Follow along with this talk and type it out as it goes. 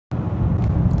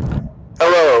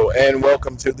and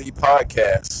welcome to the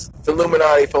podcast,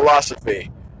 Illuminati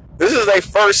Philosophy. This is a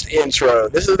first intro.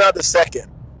 This is not the second.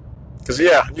 Because,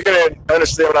 you're going to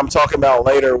understand what I'm talking about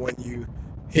later when you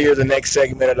hear the next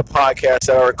segment of the podcast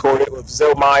that I recorded with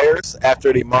Zoe Myers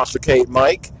after the Monstercade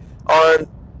mic on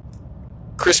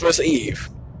Christmas Eve.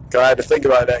 I had to think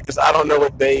about that because I don't know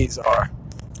what days are.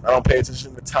 I don't pay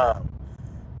attention to time.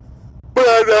 But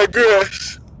I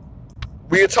digress.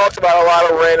 We had talked about a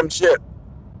lot of random shit.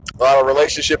 A lot of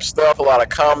relationship stuff, a lot of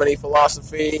comedy,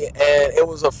 philosophy, and it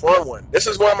was a fun one. This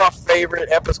is one of my favorite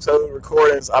episode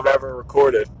recordings I've ever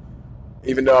recorded,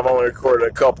 even though I've only recorded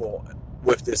a couple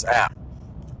with this app.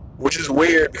 Which is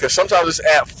weird because sometimes this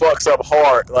app fucks up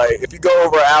hard. Like, if you go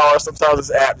over an hour, sometimes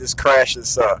this app just crashes.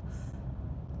 So,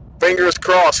 fingers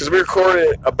crossed, because we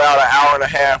recorded about an hour and a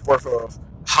half worth of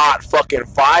hot fucking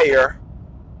fire.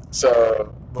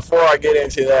 So, before I get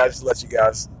into that, I'll just let you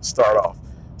guys start off.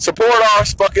 Support our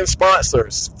fucking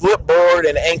sponsors, Flipboard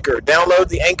and Anchor. Download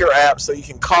the Anchor app so you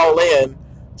can call in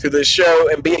to the show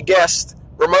and be a guest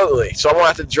remotely. So I won't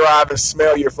have to drive and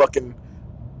smell your fucking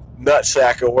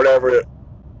nutsack or whatever it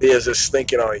is that's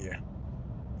stinking on you.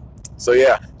 So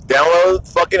download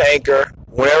fucking Anchor.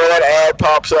 Whenever that ad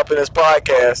pops up in this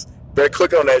podcast, better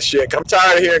click on that shit. I'm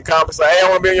tired of hearing comments like, hey, I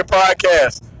want to be on your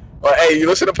podcast. Or, hey, you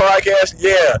listen to podcasts?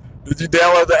 Yeah. Did you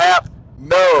download the app?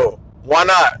 No. Why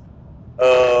not?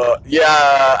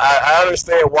 I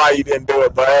understand why you didn't do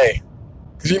it, but hey,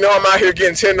 because you know I'm out here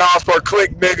getting $10 per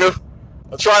click, nigga.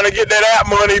 I'm trying to get that app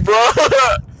money, bro.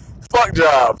 Fuck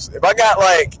jobs. If I got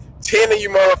like 10 of you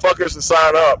motherfuckers to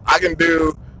sign up, I can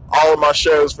do all of my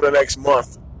shows for the next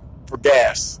month for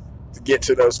gas to get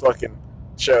to those fucking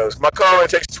shows. My car only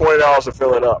takes $20 to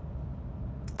fill it up.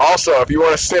 Also, if you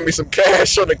want to send me some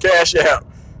cash on the Cash App,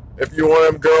 if you're one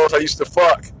of them girls I used to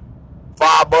fuck,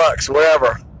 $5,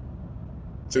 whatever,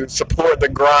 to support the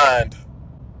grind.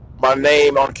 My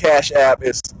name on Cash App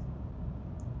is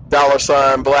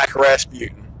 $Black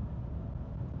Rasputin.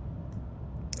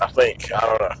 I think. I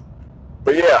don't know.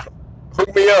 But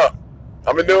hook me up.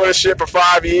 I've been doing this shit for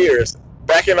 5 years.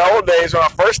 Back in the old days when I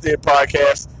first did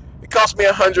podcasts, it cost me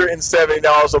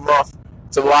 $170 a month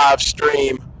to live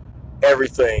stream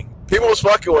everything. People was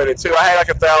fucking with it too. I had like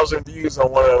 1,000 views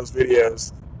on one of those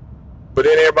videos. But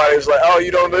then everybody was like, oh,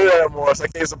 you don't do that anymore, so I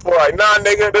can't support. Like, nah,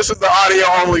 nigga, this is the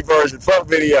audio-only version. Fuck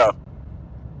video.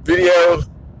 Video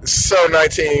is so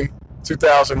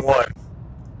 2001.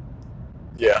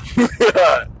 Yeah.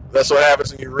 That's what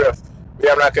happens when you riff.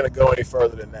 But I'm not going to go any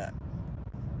further than that.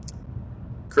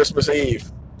 Christmas Eve.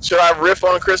 Should I riff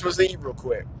on Christmas Eve real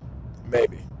quick?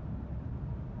 Maybe.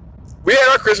 We had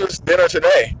our Christmas dinner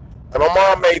today. And my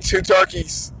mom made 2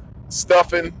 turkeys,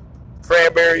 stuffing,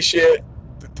 cranberry shit,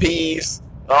 peas,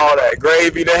 all that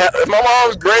gravy. My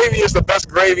mom's gravy is the best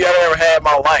gravy I've ever had in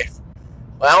my life.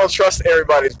 I don't trust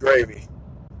everybody's gravy.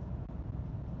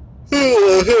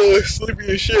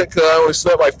 Sleepy as shit because I only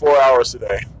slept like 4 hours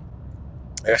today.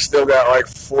 And I still got like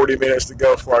 40 minutes to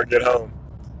go before I get home.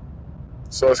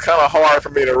 So it's kind of hard for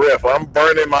me to riff. I'm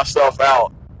burning myself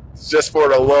out just for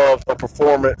the love of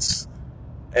performance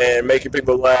and making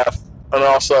people laugh. And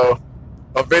also,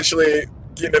 eventually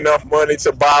getting enough money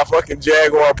to buy a fucking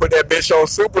Jaguar, put that bitch on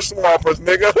Super Swampers,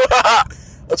 nigga.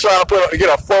 I'm trying to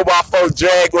get a 4x4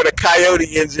 Jag with a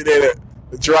Coyote engine in it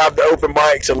to drive the open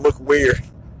mics and look weird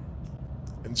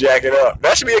and jack it up.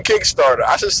 That should be a Kickstarter.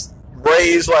 I just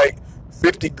raise like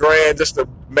 50 grand just to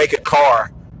make a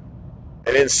car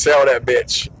and then sell that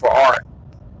bitch for art.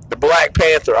 The Black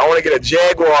Panther. I want to get a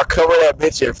Jaguar, cover that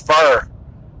bitch in fur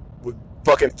with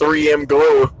fucking 3M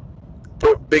glue,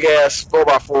 put big ass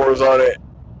 4x4s on it,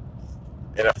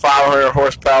 and a 500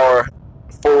 horsepower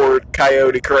Ford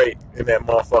Coyote crate in that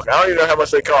motherfucker. I don't even know how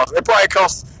much they cost. It probably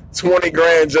costs 20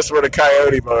 grand just for the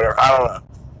Coyote motor. I don't know.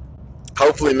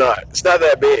 Hopefully not. It's not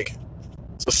that big.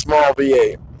 It's a small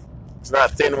V8. It's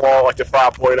not thin wall like the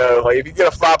 5.0. Like, if you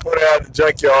get a 5.0 out of the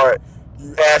junkyard,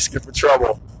 you asking for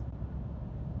trouble.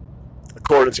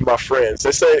 According to my friends.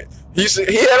 They say he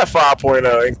had a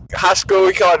 5.0. In high school,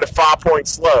 we called it the 5-point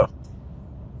slow.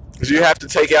 Because you have to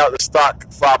take out the stock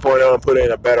 5.0 and put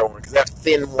in a better one. Because they have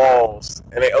thin walls.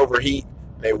 And they overheat.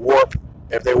 And they warp.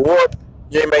 And if they warp,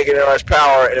 you ain't making that much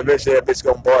power. And eventually that bitch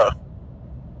going to blow.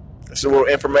 That's a little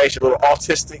information. A little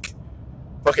autistic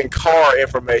fucking car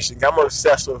information. I'm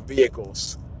obsessed with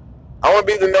vehicles. I want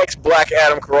to be the next Black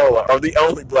Adam Corolla. Or the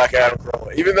only Black Adam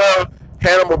Corolla. Even though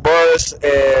Hannibal Buress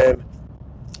and...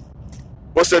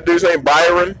 what's that dude's name?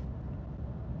 Byron?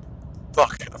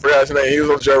 Fuck, I forgot his name. He was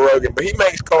on Joe Rogan. But he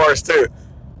makes cars, too.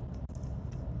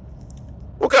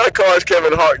 What kind of cars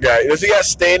Kevin Hart got? Does he got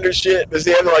standard shit? Does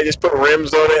he have to, like, just put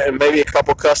rims on it and maybe a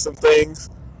couple custom things?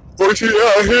 or she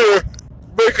out here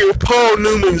making Paul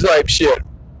Newman type shit.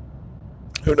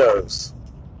 Who knows?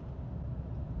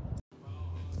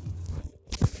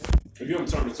 If you don't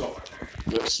turn this off,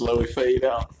 Let's slowly fade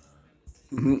out.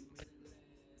 Mm-hmm.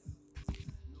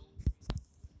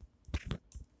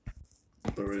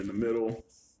 Throw it in the middle.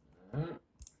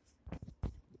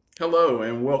 Hello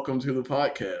and welcome to the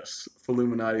podcast,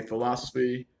 Illuminati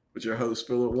Philosophy, with your host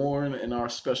Philip Warren and our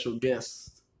special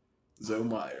guest, Zoe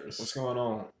Myers. what's going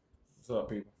on? What's up,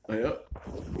 people? Yep.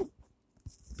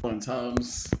 Fun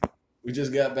times. We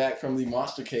just got back from the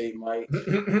Monster Cave, Mike. You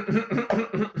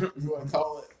want to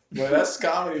call it? But that's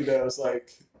comedy, though. It's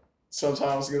like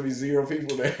sometimes it's gonna be 0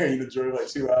 people there, and you drove like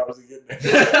 2 hours to get there.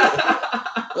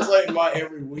 That's like my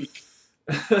every week.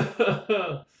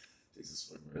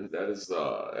 Jesus, that is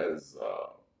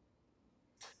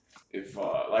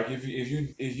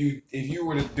if you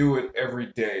were to do it every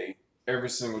day, every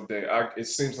single day, it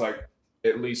seems like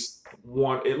at least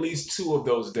 2 of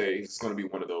those days it's gonna be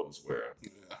one of those where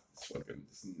it's fucking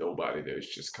there's nobody there.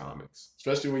 It's just comics.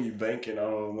 Especially when you're banking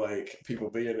on like people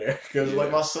being there, because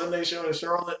like my Sunday show in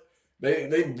Charlotte,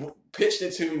 they pitched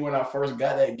it to me when I first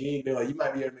got that gig. They're like, you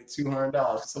might be able to make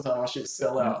 $200. Sometimes my shit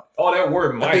sell out. Oh, that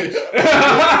word might.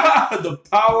 The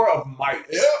power of might.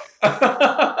 Yeah.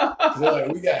 They're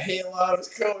like, we got headliners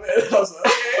coming. I was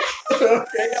like,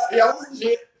 okay, y'all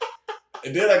legit.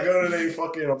 And then I go to their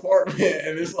fucking apartment,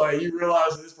 and it's like you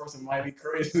realize this person might be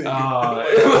crazy. It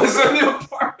was in the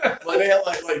apartment. Like they had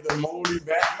like the moldy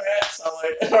back mats. I'm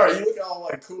like, all right, you look all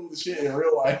like cool as shit in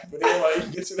real life, but then like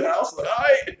you get to the house, like, all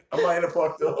right, I might have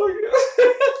fucked up.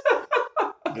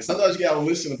 And sometimes you gotta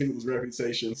listen to people's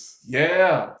reputations.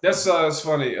 Yeah, that's it's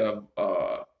funny.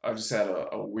 I just had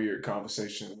a weird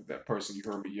conversation with that person you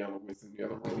heard me yelling with in the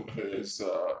other room.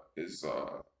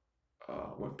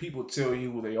 When people tell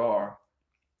you who they are,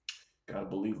 gotta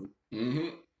believe them. Mm-hmm.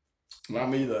 Not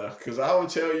me though, because I would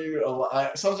tell you a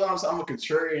lot. Sometimes I'm a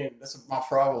contrarian. That's my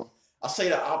problem. I say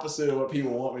the opposite of what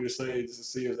people want me to say just to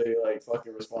see if they like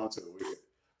fucking respond to it weird.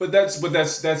 But that's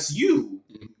you.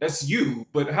 Mm-hmm. That's you.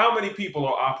 But how many people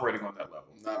are operating on that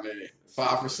level? Not many.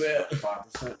 5%.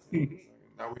 5%.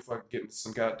 Now we fucking getting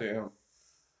some goddamn.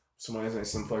 Somebody say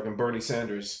some fucking Bernie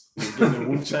Sanders. We're getting in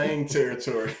Wu-Tang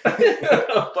territory.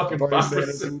 Fucking Bernie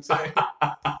Sanders and Wu-Tang.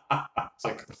 It's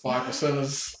like the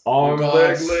 5%ers. Arm,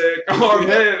 leg, arm,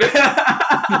 leg.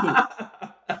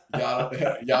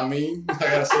 Y'all mean? I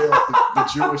gotta say like the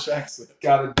Jewish accent.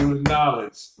 Gotta do the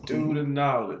knowledge. Do the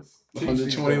knowledge.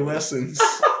 120 lessons.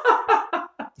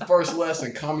 The first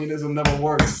lesson, communism never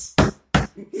works.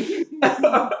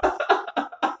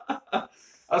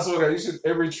 I swear that you should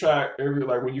every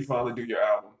like when you finally do your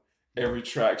album, every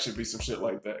track should be some shit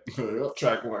like that. Yep.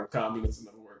 Track 1, communism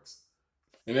never works.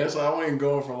 And that's why I wasn't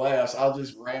going for laughs. I'll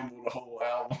just ramble the whole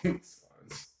album.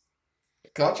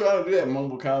 Cause I'm trying to do that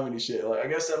mumble comedy shit. Like I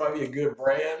guess that might be a good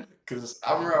brand. Cause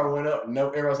I remember I went up and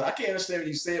everybody was like, I can't understand what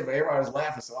you said, but everybody was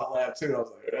laughing, so I laughed too. I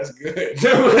was like, that's good. You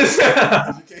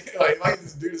can't, like, I can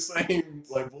just do the same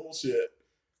like bullshit.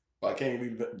 But I can't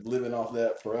be living off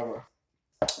that forever.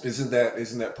 Isn't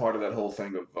that part of that whole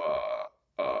thing of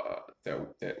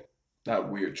that not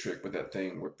weird trick, but that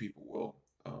thing where people will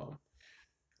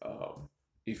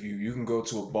if you can go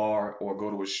to a bar or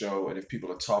go to a show, and if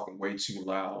people are talking way too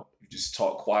loud, you just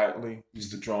talk quietly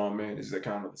just to draw them in. Is that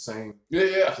kind of the same?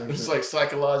 Yeah. It's like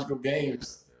psychological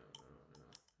games.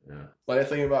 Yeah. Like that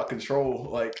thing about control.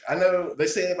 Like I know they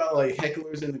say about like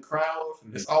hecklers in the crowd.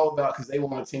 Mm-hmm. It's all about because they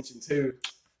want attention too.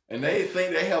 And they think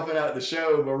they're helping out the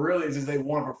show, but really it's just they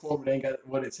want to perform, but they ain't got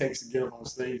what it takes to get up on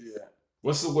stage yet.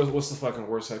 What's the fucking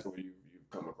worst heckler you've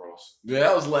come across? Yeah,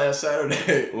 that was last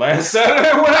Saturday. Last Saturday?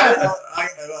 What happened?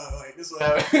 Like this what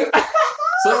happened.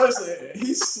 So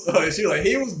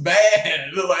he was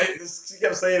bad. Like she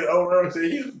kept saying it over and over.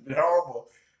 He was horrible.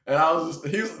 And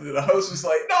the host was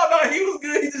like, no, he was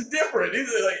good. He's just different. He's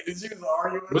like, and she was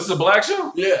arguing. Was this a black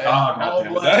show? Yeah. Oh, God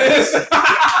damn it.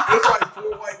 There's like 4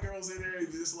 white girls in there.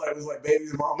 And just like, it was like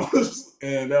babies and mamas.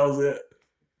 And that was it.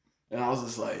 And I was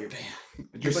just like, damn.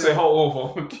 Did you say,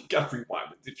 hold on, you gotta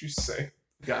rewind it. Did you say?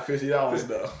 Got $50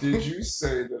 though. Did you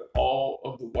say that all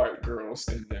of the white girls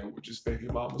in there were just baby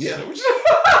mamas? Yeah.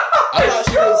 I thought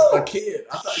she was a kid.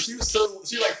 I thought she was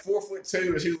like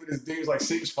 4'2", and she was with this dude who's like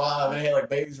 6'5", and they had like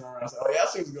babies around. I was like, oh yeah, I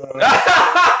see what's going on.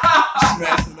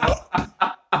 Smashing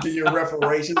up. Get your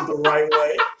reparations the right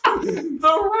way.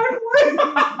 The right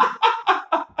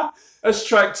way. That's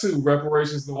track 2,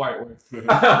 reparations the white way.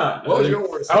 What was your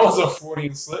worst? That was a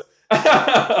Freudian slip.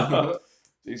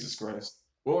 Jesus Christ.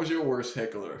 What was your worst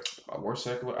heckler? My worst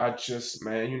heckler?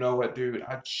 You know what, dude?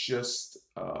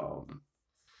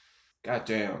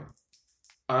 goddamn.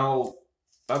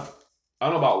 I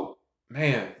don't know about,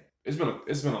 man. It's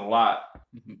been a lot.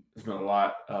 Mhm. It's been a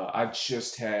lot. I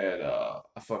just had I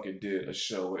fucking did a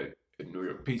show at New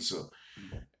York Pizza,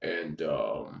 and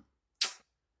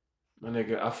my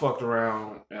nigga, I fucked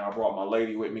around and I brought my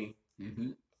lady with me.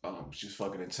 Mhm. She was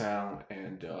fucking in town,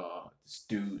 and this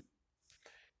dude,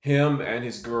 him and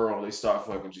his girl, they start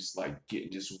fucking just like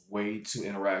getting just way too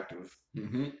interactive,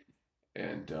 Mhm.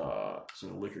 and So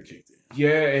the liquor kicked in.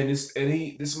 yeah, and this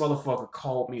motherfucker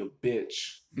called me a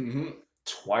bitch Mhm.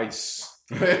 twice.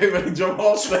 Like jump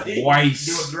off stage. Twice.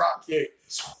 Do a drop kick.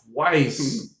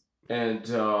 Twice. and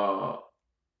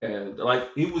like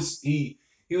he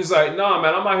was like, nah,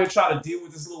 man, I'm out here trying to deal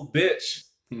with this little bitch.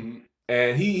 Mhm.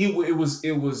 And it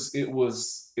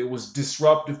was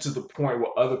disruptive to the point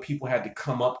where other people had to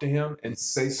come up to him and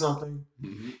say something.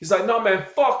 Mhm. He's like, no, man,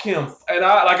 fuck him. And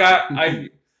I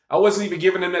wasn't even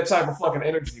giving him that type of fucking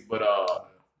energy, but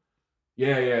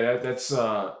that's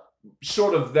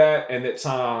short of that and that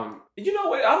time. You know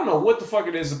what? I don't know what the fuck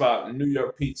it is about New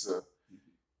York Pizza.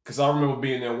 Cause I remember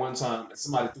being there one time and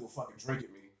somebody threw a fucking drink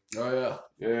at me. Oh yeah.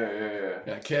 Yeah.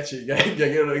 Gotta catch it. You gotta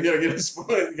get a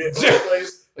spoon. Get a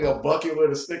place, like a bucket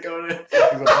with a stick on it.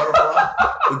 Like a butterfly.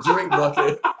 The drink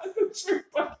bucket.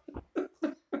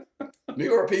 New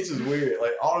York pizza is weird.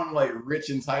 Like all them like rich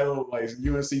entitled like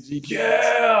UNCG kids.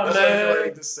 Yeah, that's man. Why I feel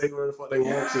like they just say where the fuck they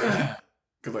want to.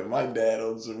 Cause like my dad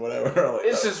owns or whatever. Like,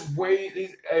 it's just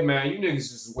hey man, you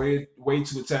niggas just way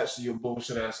too attached to your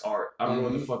bullshit ass art. I don't know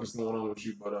what the fuck is going on with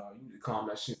you, but you need to calm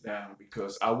that shit down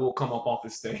because I will come up off the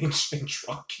stage and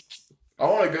drunk you. I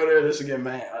want to go there just to get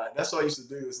mad. That's what I used to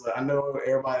do. Is like I know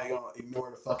everybody gonna ignore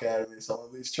the fuck out of me, so I'll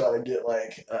at least try to get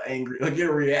like angry, like get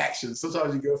a reaction.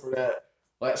 Sometimes you go for that.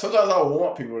 Like sometimes I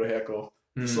want people to heckle,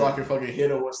 so I can fucking hit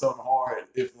them with something hard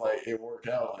if like it worked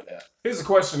out like that. Here's the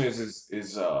question: is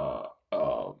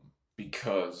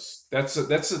because that's a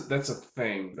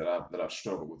thing that I've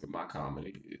struggled with in my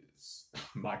comedy is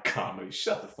my comedy.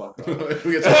 Shut the fuck up.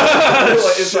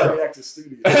 It's like reactive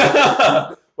studio.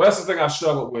 Well, that's the thing I've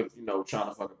struggled with. You know, trying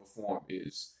to fucking perform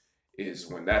is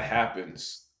when that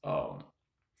happens.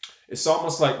 It's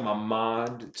almost like my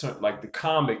mind, like the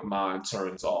comic mind,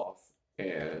 turns off,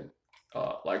 and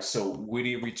like so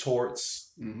witty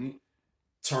retorts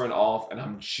turn off, and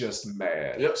I'm just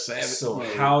mad. Yep, savage. So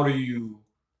how do you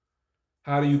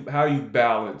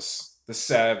balance the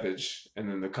savage and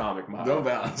then the comic mind? No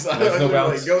balance. There's no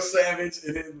balance. Like, go savage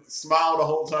and then smile the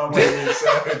whole time while you're being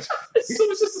savage. So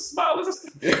it's just a smile. That's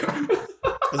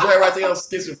why I think I'm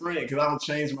schizophrenic because I don't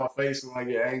change my face when I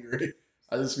get angry.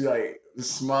 I just be like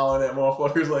just smiling at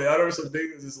motherfuckers. Like I know some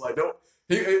dudes just like don't.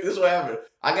 This is what happened.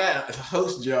 I got a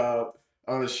host job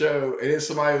on the show, and then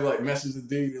somebody like messages the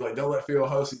dude like, "Don't let Phil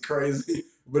host. He crazy."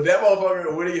 But that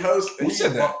motherfucker, when he hosts, who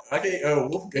said that? I can't.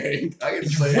 Wolfgang. I can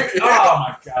say it. Oh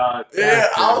my god. Yeah,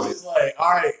 I was just like, all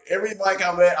right, everybody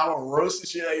come back. I'm gonna roast the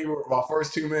shit out of you for my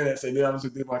first 2 minutes, and then I'm just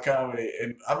gonna do my comedy.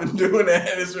 And I've been doing that,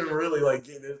 and it's been really like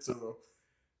getting into them.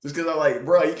 Just because I'm like,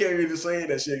 bro, you can't even just say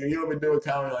that shit. You haven't been doing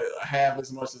comedy like half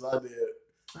as much as I did.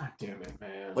 God damn it,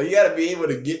 man. Like you got to be able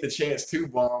to get the chance to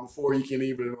bomb before you can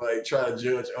even like try to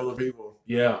judge other people.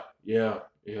 Yeah.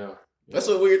 That's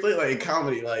a weird thing. Like in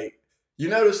comedy, like you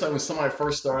notice like when somebody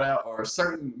first start out, or a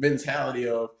certain mentality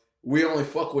of we only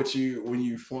fuck with you when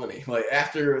you funny. Like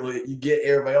after like, you get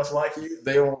everybody else like you,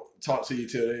 they won't talk to you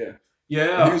till the end.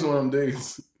 Yeah. He was one of them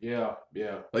dudes. Yeah.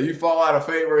 Like you fall out of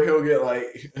favor, he'll get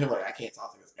like I can't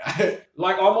talk to this guy.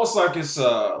 Like almost like it's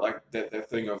like that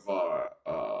thing of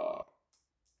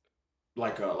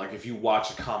like if you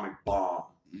watch a comic bomb,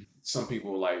 some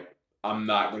people like I'm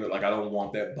not gonna like I don't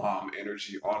want that bomb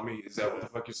energy on me. Is that what the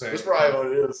fuck you're saying? That's probably what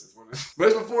it is. But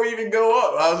it's before you even go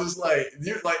up. I was just like,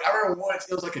 I remember once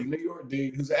it was like a New York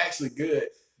dude who's actually good,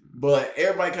 but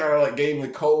everybody kind of like gave him the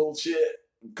cold shit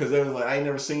because they was like, I ain't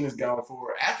never seen this guy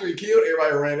before. After he killed,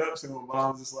 everybody ran up to him, but I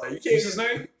was just like, you can't. What's his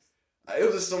name? It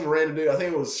was just some random dude. I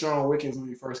think it was Sean Wickens when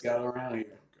he first got around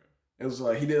here. It was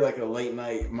like he did like a late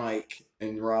night mic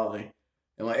in Raleigh.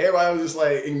 And like everybody was just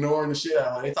like ignoring the shit out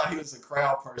of him. They thought he was a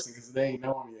crowd person because they ain't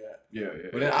know him yet. Yeah.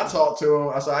 But then I talked to him.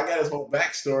 I said I got his whole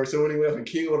backstory. So when he went up and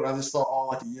killed him, I just saw all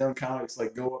like the young comics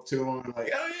like go up to him and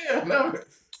like, oh yeah, no.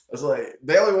 It's like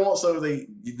they only want so they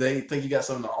think you got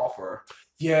something to offer.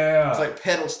 Yeah. It's like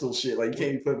pedestal shit. Like you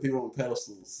can't be putting people on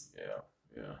pedestals. Yeah.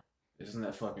 Isn't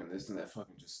that fucking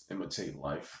just imitate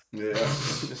life? Yeah.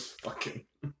 Just fucking.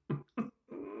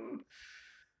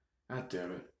 God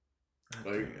damn it.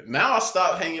 Like now I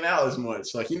stopped hanging out as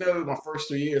much. Like my first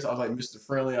 3 years I was like Mr.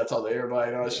 Friendly. I talked to everybody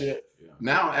and all that shit. Yeah.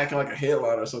 Now I'm acting like a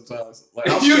headliner sometimes. Like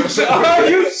are you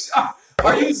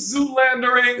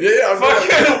Zoolandering? Yeah, I'm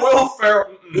fucking Will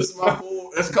Ferrell. This is my full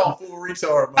called full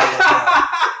retard mode.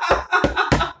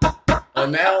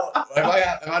 And now, if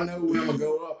I know when I'm gonna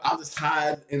go up, I'll just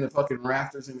hide in the fucking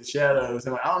rafters in the shadows.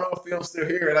 And like, I don't know if Phil's still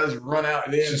here, and I just run out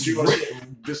and then just do my shit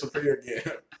and disappear again.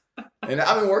 And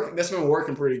I've been working. That's been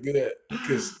working pretty good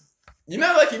because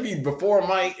like before a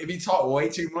mic, if you talk way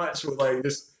too much with like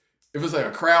this. If it's like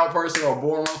a crowd person or a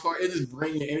boring motherfucker, it just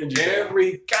brings your energy down.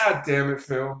 God damn it,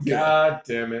 Phil. Yeah. God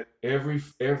damn it. Every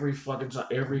fucking time.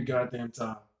 Every goddamn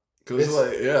time. Cause it's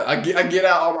like, yeah, I get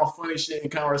out all my funny shit in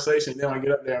conversation. Then when I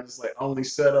get up there, I'm just like only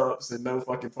setups and no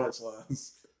fucking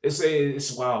punchlines.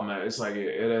 It's wild, man. It's like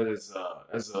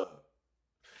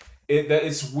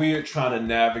it's weird trying to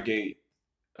navigate.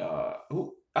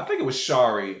 I think it was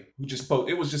Shari who just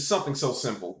posted. It was just something so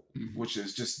simple, which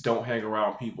is just don't hang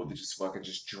around people that just fucking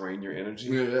just drain your energy.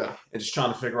 Yeah. And just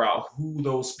trying to figure out who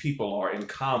those people are in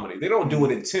comedy. They don't do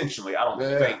it intentionally, I don't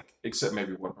think, except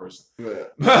maybe one person. Yeah.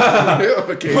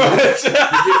 Okay.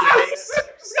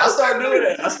 I started doing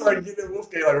it. I started getting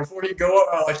Wolfgang like before he go up.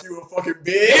 I was like, you a fucking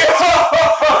bitch.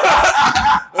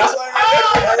 That's why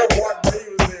I got Mark B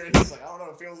was there. And he's like, I don't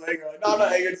know if Phil's angry. Like, no, I'm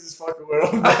not angry. Just fucking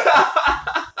with him.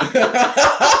 And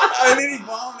then he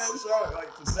bombed that show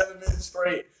like for 7 minutes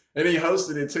straight, and he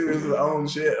hosted it too. It was his own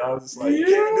shit. I was just like, you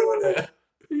can't be doing that.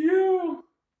 Yeah.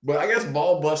 But I guess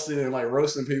ball busting and like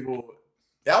roasting people.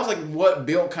 That was like what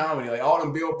built comedy. Like all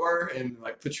them Bill Burr and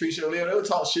like Patricia O'Neal, they would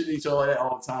talk shit to each other like that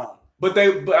all the time. But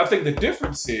I think the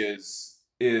difference is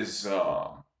they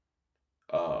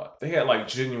had like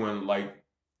genuine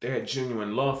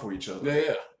love for each other.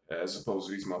 Yeah. As opposed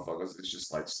to these motherfuckers, it's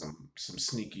just like some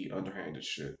sneaky, underhanded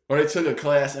shit. Or they took a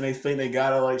class and they think they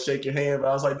gotta like shake your hand, but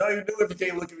I was like, no, you do it if you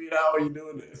can't look at me now. How are you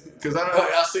doing it? Because I don't know.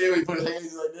 I see him, he put his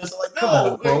hands like this. I'm like, no, come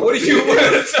on, bro. What are you doing?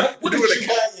 What are you doing?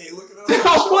 Kanye? Look at him.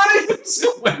 What are you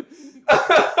doing?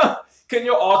 Can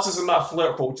your autism not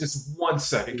flare for just 1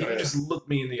 second? Can you just look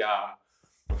me in the eye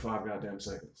for 5 goddamn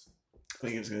seconds? I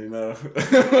think it's good enough. God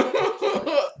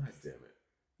damn it.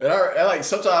 And I like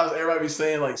sometimes everybody be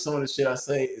saying like some of the shit I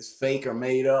say is fake or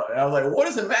made up. And I was like, what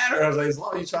does it matter? I was like, as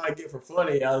long as you trying to get for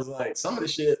funny. I was like, some of the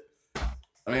shit,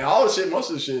 I mean, all the shit, most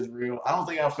of the shit is real. I don't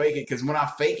think I'll fake it because when I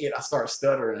fake it, I start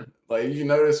stuttering. Like you can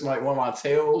notice like one of my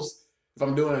tales, if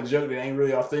I'm doing a joke that ain't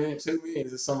really authentic to me, it's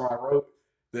just something I wrote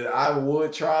that I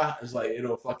would try. It's like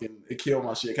it kill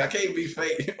my shit. I can't be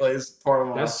fake. Like it's part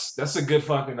of my. That's a good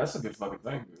fucking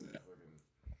thing. Dude.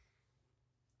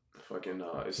 Fucking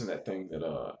isn't that thing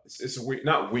that it's weird,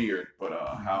 not weird, but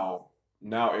how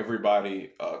now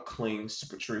everybody clings to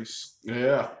Patrice.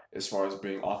 Yeah. As far as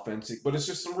being authentic, but it's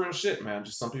just some real shit, man.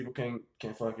 Just some people can't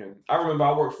fucking. I remember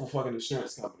I worked for a fucking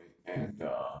insurance company, and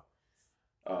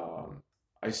I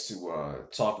used to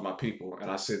talk to my people,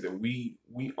 and I said that we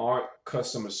aren't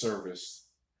customer service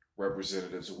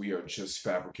representatives. We are just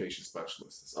fabrication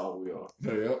specialists. That's all we are.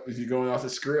 Yeah. If you're going off the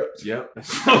script. Yep.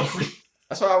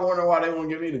 That's why I wonder why they won't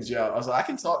give me the job. I was like, I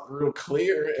can talk real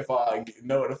clear if I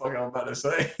know what the fuck I'm about to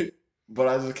say, but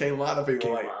I just can't lie to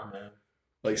people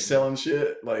like selling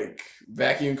shit, like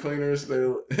vacuum cleaners.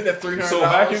 That $300. So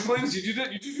vacuum cleaners, did you do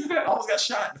that? I almost got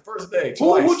shot the first day.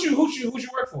 Who'd you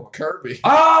work for? Kirby.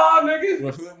 Ah,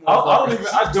 nigga.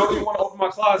 I don't even want to open my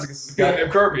closet because it's goddamn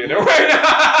Kirby in there right now.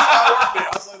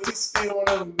 I was like, let me steal one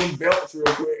of them belts real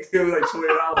quick. It was like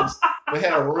 $20. They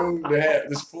had a room that had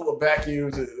this full of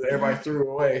vacuums that everybody threw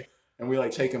away, and we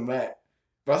like take them back.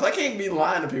 But I was like, I can't be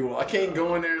lying to people. I can't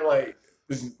go in there like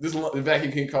this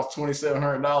vacuum can cost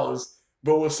 $2,700,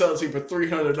 but we'll sell it to you for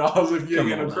 $300 if you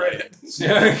get no credit.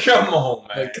 Yeah, come on,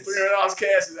 man. Like $300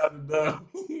 cash is out the door.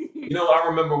 You know, I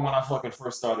remember when I fucking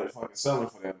first started fucking selling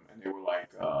for them, and they were like,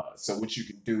 so what you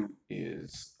can do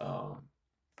is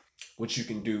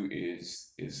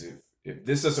if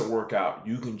this doesn't work out,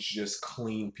 you can just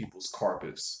clean people's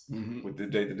carpets with the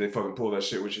day that they fucking pull that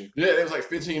shit with you. Yeah, it was like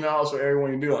 $15 for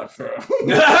everyone you do. Like, bro.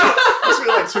 It's been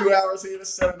like 2 hours here,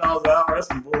 that's $7 an hour. That's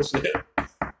some bullshit.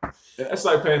 That's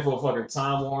like paying for a fucking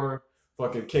Time Warner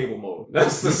fucking cable modem.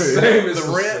 That's the same as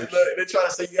the rent. They try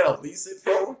to say you gotta lease it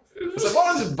from. It's like, why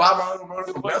don't I just buy my own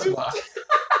modem from Best Buy?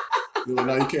 You're like,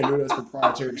 no, you can't do that. It's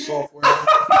proprietary software.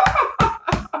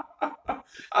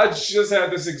 I just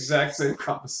had this exact same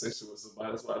conversation with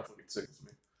somebody. That's why it fucking tickles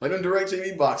me. Like them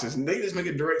DirecTV boxes, and they just make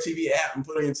a DirecTV app and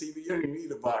put it on your TV. You don't even need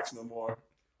a box no more.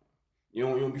 You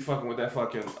don't be fucking with that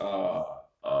fucking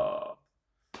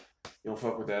you don't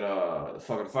fuck with that the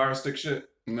fucking Fire Stick shit.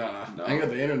 Nah, no. I ain't got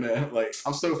the internet. Like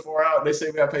I'm so far out. They say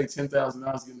we gotta pay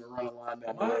 $10,000 getting to run a line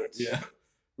down the road. Yeah.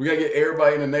 We gotta get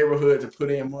everybody in the neighborhood to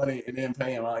put in money and then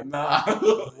pay them. I'm like, nah.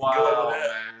 Wow, man.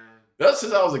 That's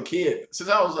since I was a kid. Since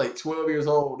I was like 12 years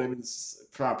old, they've been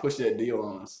trying to push that deal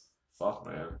on us. Fuck,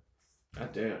 man.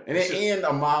 God damn. And it end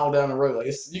a mile down the road. Like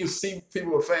you can see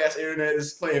people with fast internet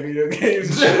just playing video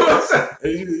games.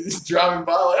 And you just driving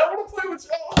by like, I want to play with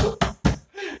y'all.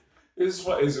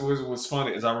 What's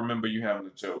funny is I remember you having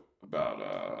a joke about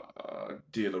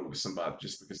dealing with somebody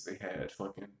just because they had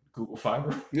fucking Google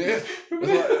Fiber. Yeah,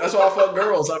 that's why I fuck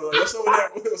girls. I'm like, what's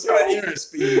that internet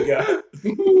speed you got?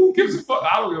 Who gives a fuck?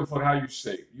 I don't give a fuck how you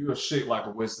shape. You are shaped like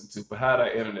a wisdom tooth, but how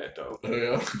that internet though?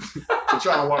 Yeah, I'm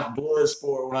trying to watch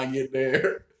Bloodsport when I get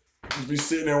there. Just be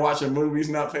sitting there watching movies,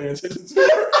 not paying attention to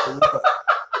it.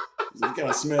 You kind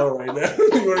of smell right now.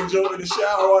 You want to jump in the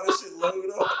shower while this shit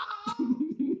loaded up?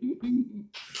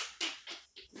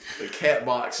 The cat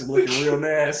box is looking real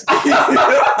nasty.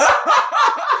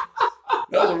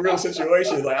 That was a real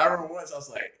situation. Like I remember once I was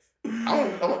like,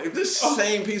 I don't, if this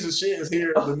same piece of shit is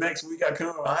here the next week I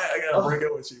come, I gotta break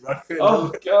up with you.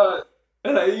 Oh God!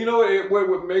 And you know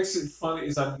what makes it funny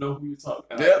is I know who you're talking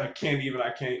about. Yep. I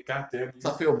can't. God damn you.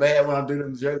 I feel bad when I do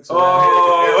them jokes.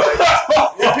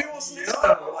 Oh. Yeah, people say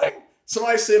something like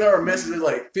somebody sent her a message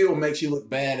like Phil makes you look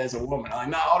bad as a woman. I'm like,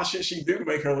 nah, all the shit she do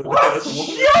make her look bad as a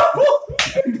woman.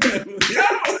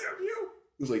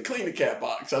 It was like, clean the cat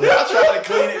box. I was like, I tried to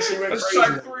clean it. She went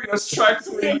crazy. That's track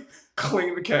three.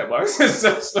 Clean the cat box. Yeah.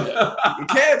 The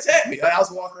cat attacked me. Like, I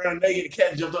was walking around naked. The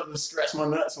cat jumped up and scratched my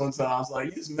nuts one time. I was like,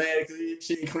 you just mad because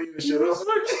she didn't clean the shit up?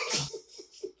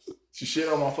 She shit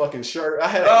on my fucking shirt. I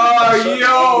had no.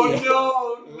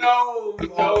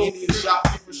 Indian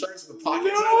shopkeeper shirts with the pockets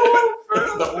in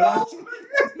there. The orange.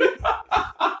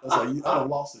 I was like, I done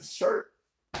lost this shirt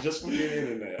just from getting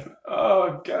in there.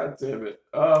 Oh, God damn it.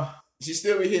 She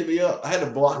still be hitting me up. I had to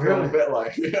block her on the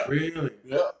FetLife. Yeah. Really?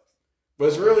 Yeah. But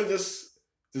it's really just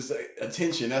like,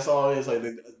 attention. That's all it is. Like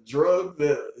the drug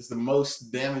that is the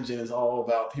most damaging is all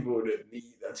about people that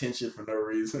need attention for no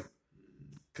reason.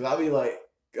 Cause I be like,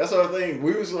 that's what I think.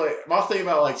 We was like, my thing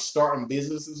about like starting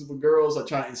businesses with girls, like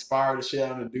trying to inspire the shit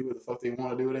out of them to do what the fuck they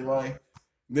want to do with their life.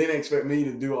 Then they expect me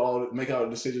to make all the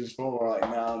decisions for them. Like,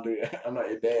 nah, I don't do that. I'm not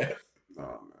your dad. Oh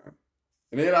man.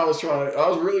 And then I was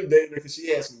really dating her because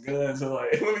she had some guns and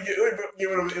like, let me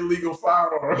give her an illegal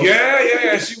firearm.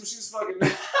 Yeah. She was fucking.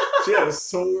 She had a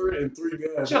sword and 3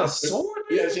 guns. She had a sword?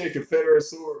 Yeah, she had a Confederate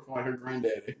sword from like her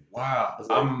granddaddy. Wow. Like,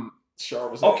 I'm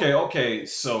sharp as okay.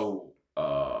 So,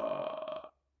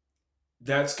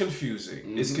 that's confusing.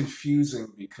 Mm-hmm. It's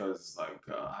confusing because like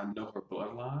I know her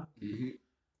bloodline. Mm-hmm.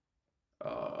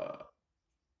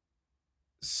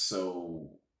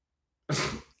 So.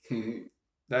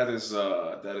 That is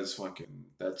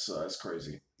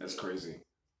crazy. That's crazy.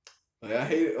 Like I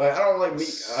hate it. Like I don't like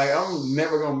meet. Like I'm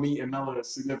never gonna meet another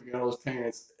significant other's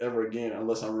parents ever again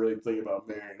unless I'm really thinking about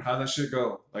marrying. How'd that shit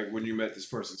go? Like when you met this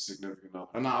person's significant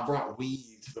other? No, I brought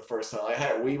weed the first time. I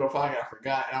had weed in my pocket. I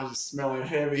forgot, and I was just smelling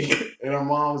heavy. And her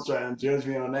mom was trying to judge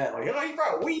me on that. Like, oh, you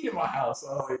brought weed in my house.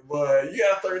 I was like, but you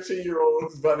got a 13-year-old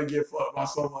who's about to get fucked by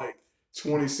some like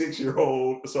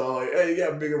 26-year-old. So I'm like, hey, you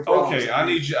got bigger problems. Okay, I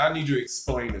need you to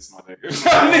explain this, my nigga.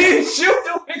 I need you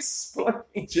to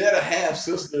explain. She had a half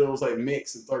sister that was like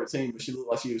mixed at 13, but she looked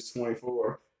like she was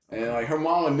 24. And like her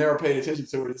mom never paid attention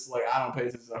to her. It's like I don't pay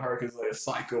attention to her because like a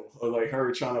cycle of like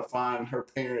her trying to find her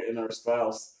parent and her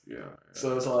spouse. Yeah.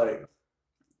 So it's like,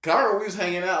 I remember we was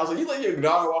hanging out. I was like, you let your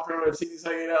daughter walk around her titties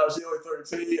hanging out? She only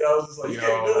 13. I was just like, you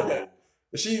can't do that.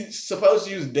 She's supposed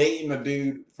to use dating a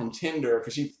dude from Tinder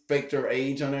because she faked her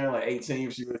age on there, like 18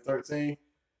 when she was 13.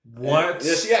 What? And,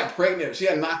 yeah, she got pregnant. She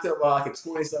got knocked up by like a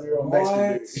 20-something-year-old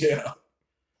Mexican dude. Yeah.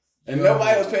 And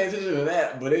nobody was paying attention to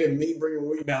that, but then me bringing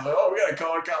weed down, like, oh, we gotta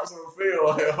call the cops on the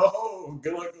field. Like, oh,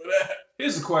 good luck with that.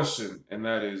 Here's a question, and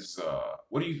that is,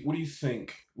 what do you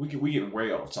think? We get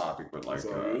way off topic, but like,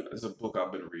 there's a book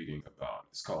I've been reading about.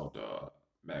 It's called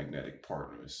Magnetic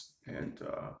Partners, and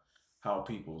how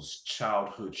people's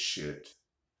childhood shit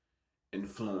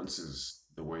influences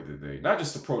the way that they not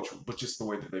just approach, but just the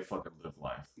way that they fucking live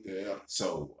life. Yeah.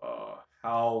 So,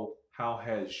 how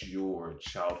has your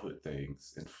childhood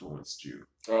things influenced you?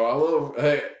 Oh,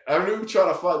 I knew trying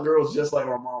to fuck girls just like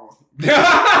my mama.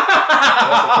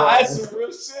 That's some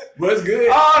real shit. But it's good.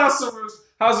 Oh, that's some real.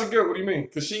 How's it good? What do you mean?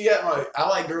 Because she got I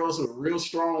like girls with real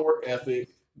strong work ethic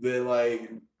that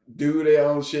like do their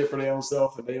own shit for their own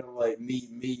self and they don't like need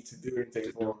me to do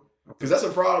anything for them. Because that's a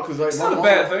problem. Because like it's not a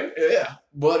bad thing. Yeah,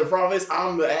 but the problem is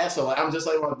I'm the asshole. Like, I'm just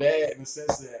like my dad in the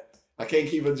sense that I can't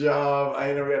keep a job. I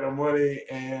ain't never got no money,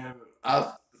 and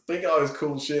I think all this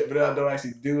cool shit, but I don't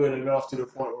actually do it enough to the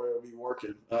point where it'll be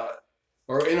working.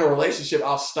 Or in a relationship,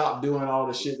 I'll stop doing all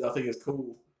the shit that I think is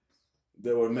cool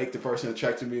that would make the person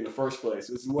attracted to me in the first place.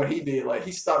 This is what he did. Like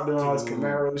he stopped doing all this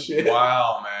Camaro shit.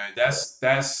 Wow, man, that's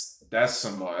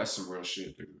some real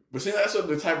shit, dude. But see, that's what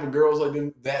the type of girls like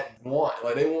them that want.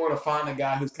 Like they want to find a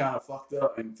guy who's kind of fucked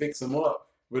up and fix him up,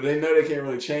 but they know they can't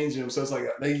really change him. So it's like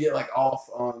they get like off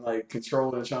on like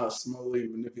control and trying to slowly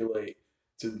manipulate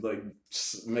to like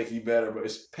make you better. But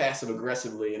it's passive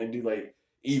aggressively, and they do like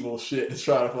evil shit to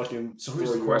try to fucking. So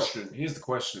here's the question. Here's the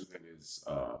question. Then is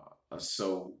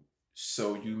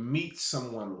so you meet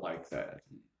someone like that.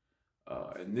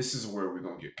 And this is where we're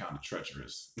gonna get kind of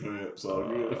treacherous, kind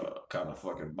of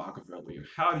fucking Machiavellian.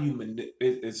 How do you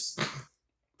it's I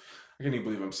can't even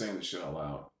believe I'm saying this shit out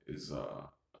loud. This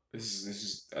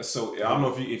is so I don't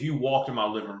know if you walked in my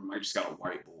living room, I just got a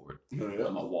whiteboard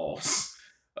on my walls.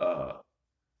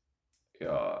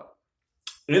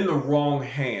 In the wrong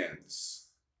hands,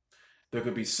 there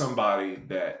could be somebody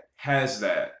that has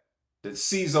that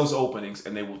sees those openings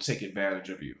and they will take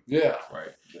advantage of you. Yeah. Right.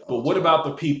 But what about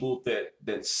the people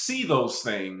that see those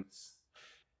things,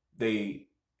 they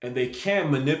can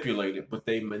manipulate it, but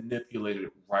they manipulate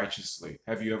it righteously?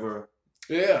 Have you ever?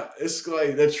 Yeah, it's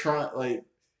like they're trying, like,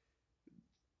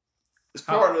 it's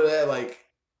part of that, like,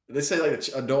 they say, like,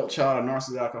 an adult child of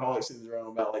narcissistic alcoholic syndrome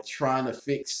about, like, trying to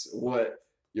fix what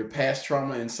your past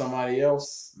trauma in somebody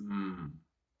else.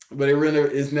 But it really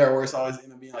is never where it's always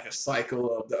end up being like a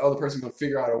cycle of the other person gonna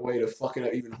figure out a way to fuck it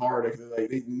up even harder because like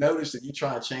they notice that you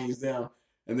trying to change them,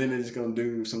 and then they're just gonna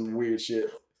do some weird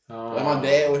shit. Like my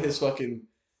dad with his fucking,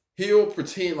 he'll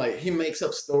pretend like he makes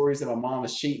up stories that my mom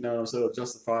is cheating on him, so it'll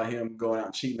justify him going out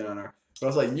and cheating on her. But I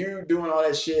was like, you doing all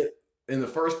that shit in the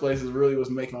first place is really what's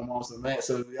making my mom so mad.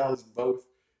 So if y'all just both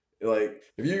like,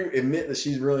 if you admit that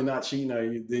she's really not cheating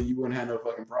on you, then you wouldn't have no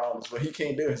fucking problems. But he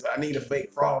can't do it. So I need a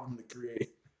fake problem to create.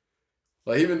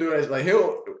 Like he been doing it, like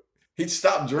he'd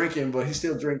stop drinking, but he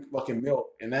still drink fucking milk,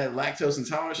 and that lactose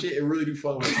intolerant shit, it really do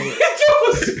fuck with his head.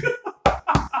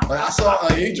 Like I saw,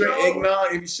 like he drink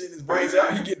eggnog, and he shitting his brains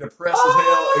out, he get depressed as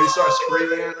hell, and he starts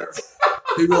screaming at her.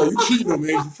 He be like, "You cheating on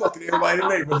me? You fucking everybody in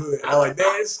the neighborhood." And I'm like,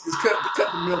 "Dad, it's cut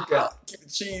the milk out, keep the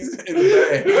cheese in the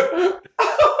bag."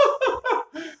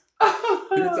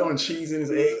 He be throwing cheese in his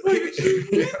egg. He threw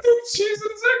cheese in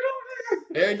his egg.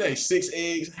 Every day, 6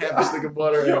 eggs, half a stick of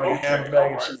butter, and like half a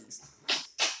bag of cheese.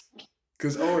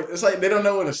 Cause it's like they don't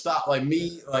know when to stop. Like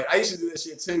me, like I used to do that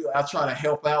shit too. Like, I try to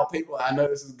help out people. I know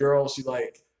this girl. She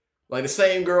like the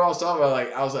same girl I was talking about.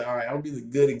 Like I was like, all right, I'll be the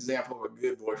good example of a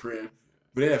good boyfriend.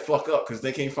 But then they fuck up because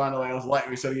they can't find nobody else like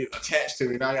me, so they get attached to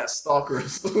me. Now I got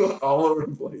stalkers all over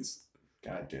the place.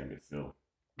 God damn it, Phil.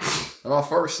 My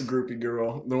first groupie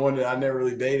girl, the one that I never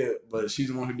really dated, but she's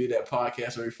the one who did that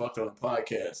podcast where we fucked on the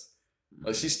podcast.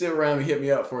 Like she's still around to hit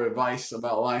me up for advice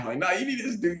about life. Like, nah, you need to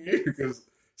just do you, because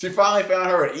she finally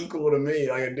found her an equal to me,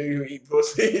 like a dude who eat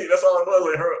pussy. That's all it was.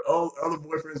 Like her other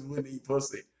boyfriends wouldn't eat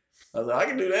pussy. I was like, I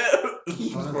can do that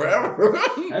forever.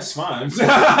 That's fine. She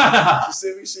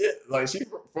sent me shit. Like she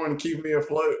wanted to keep me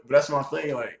afloat, but that's my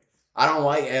thing. Like I don't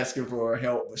like asking for her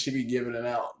help, but she be giving it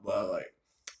out. But like,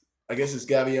 I guess it's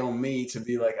gotta be on me to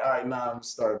be like, all right, nah, I'm gonna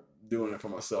start doing it for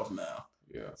myself now.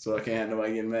 Yeah. So I can't have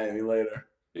nobody getting mad at me later.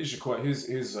 Here's your question.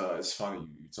 It's funny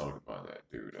you talking about that,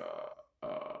 dude.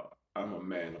 I'm a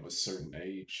man of a certain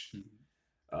age,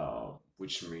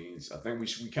 which means I think we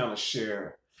kind of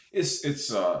share. It's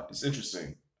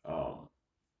interesting. I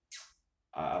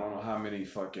don't know how many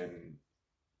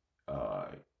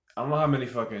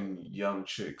fucking young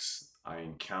chicks I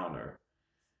encounter,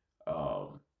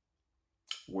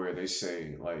 where they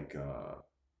say like,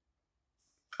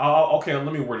 okay,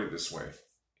 let me word it this way,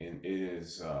 and it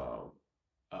is.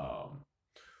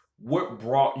 What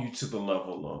brought you to the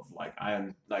level of like I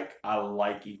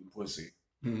like eating pussy?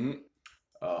 Mm-hmm.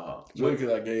 Really,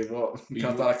 because I gave up.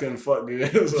 I thought I couldn't fuck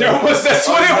good. So, that's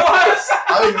what it was.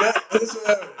 I mean,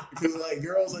 because like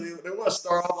girls, they want to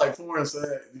start off like porn and say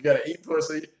you gotta eat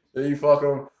pussy, then you fuck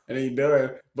them, and then you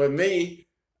done. But me,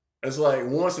 it's like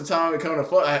once the time it come to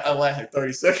fuck, I last like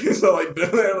 30 seconds. So like,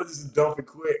 I just dump it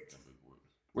quick.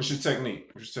 What's your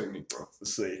technique? What's your technique, bro?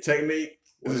 Let's see. Technique.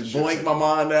 Just blank my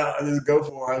mind out and just go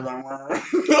for it. I was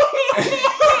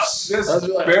just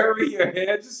like, bury your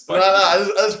head.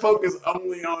 I just focus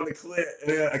only on the clit,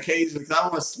 and then occasionally, because I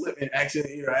don't want to slip and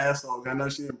accidentally eat her asshole. I know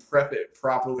she didn't prep it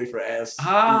properly for ass.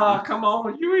 Come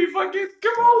on, you ain't fucking.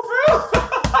 Come on, Phil.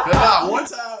 One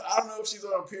time, I don't know if she's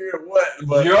on a period or what,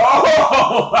 but yo,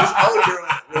 this other girl,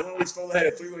 the one we supposed to have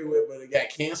a 3-way with, but it got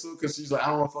canceled because she's like, I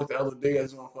don't want to fuck the other dude, I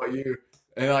just want to fuck you.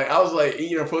 And like, I was like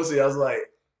eating her pussy, I was like,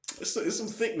 it's some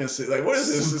thickness. Like, what is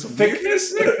this? Some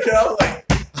thickness? I was like,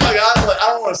 I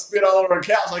don't want to spit all over her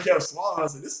couch. I kept swallowing. I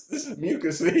said, this is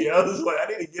mucus. I was like, I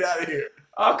need to get out of here.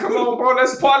 Oh, come on, bro.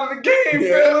 That's part of the game,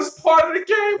 Yeah. man. That's part of the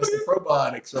game. That's the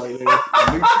probiotics right there.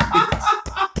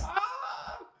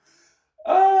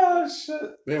 Oh,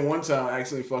 shit. Then one time I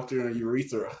actually fucked her in a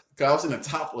urethra. Cause I was in the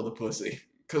top of the pussy.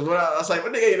 Cause when I was like,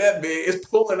 what nigga ain't that big? It's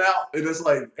pulling out and it's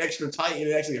like extra tight and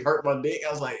it actually hurt my dick.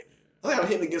 I was like, I think I'm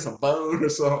hitting against a bone or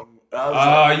something.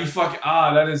 You fucking,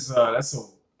 that's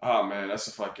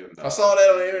a fucking. I saw that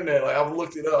on the internet. Like, I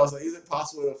looked it up. I was like, is it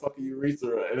possible to fuck a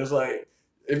urethra? And it's like,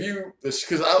 if you,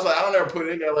 because I was like, I don't ever put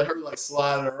it in there. Like, her like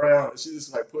sliding around. And she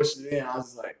just like pushed it in. I was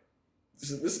just like,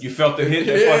 this You felt the hit?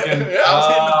 Yeah, Fucking, yeah, I was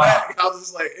hitting the back. I was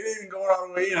just like, it ain't even going all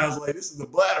the way in. I was like, this is the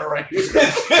bladder right here.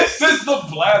 This is the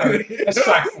bladder. That's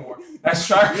track 4. That's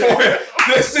track 4.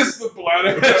 This is the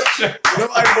bladder. That's track 4.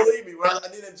 Nobody believed me. When I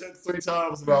did that joke 3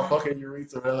 times about fucking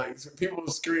urethra, like people were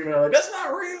screaming, like, that's not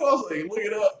real. I was like, look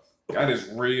it up. That is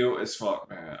real as fuck,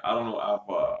 man. I don't know. I've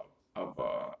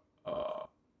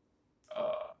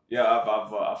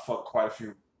fucked quite a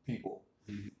few people,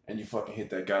 and you fucking hit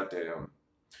that goddamn.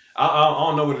 I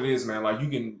don't know what it is, man. Like you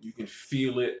can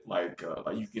feel it, like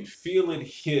you can feel it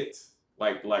hit,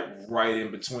 like right in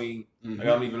between. Like I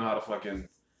don't even know how to fucking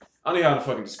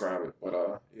describe it, but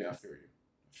yeah, I feel you.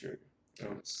 I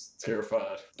was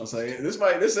terrified. I was like, this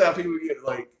is how people get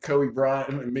like Kobe Bryant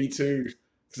and me too.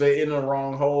 Because they in the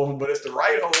wrong hole, but it's the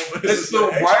right hole. But it's the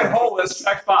right hole. That's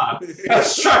track 5.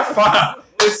 That's track 5.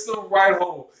 It's the right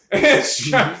hole. It's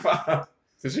track 5.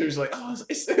 Because she was like, oh,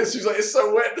 she's like, it's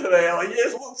so wet today. I'm like, yeah,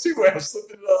 it's a little too wet. I'm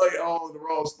slipping like all in the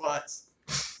wrong spots.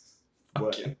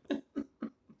 Okay.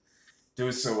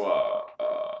 Dude, so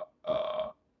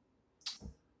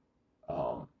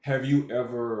have you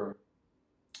ever?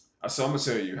 So I'm gonna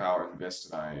tell you how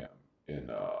invested I am in.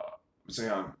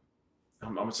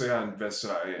 I'm gonna say how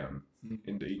invested I am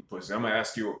in the eating pussy. I'm gonna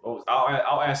ask you.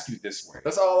 I'll ask you this way.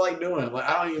 That's all I like doing. Like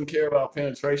I don't even care about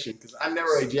penetration because I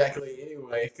never ejaculate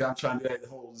anyway. Because I'm trying to do that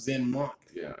whole Zen monk.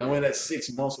 Yeah. I went that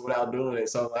 6 months without doing it,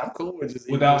 so I'm cool with just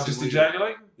without just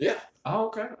ejaculating. Yeah. Oh,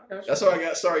 okay. That's why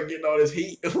I started getting all this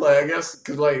heat. Like I guess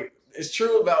because like it's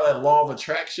true about that law of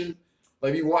attraction.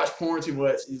 Like if you watch porn too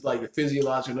much, it's like the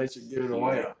physiological nature giving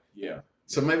away. Yeah.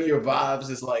 So maybe your vibes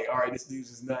is like, all right, this dude's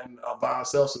just nothing by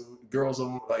himself, so girls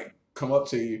will like come up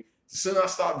to you. As soon as I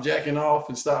stop jacking off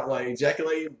and stop like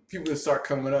ejaculating, people just start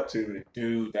coming up to me.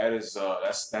 Dude, that is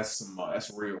that's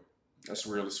real. That's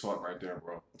real as fuck right there,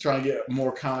 bro. I'm trying to get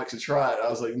more comics to try it. I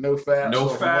was like, no fat, no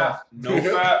fat,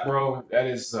 bro. That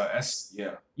is that's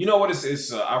yeah. You know what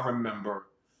it's I remember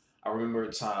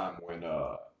a time when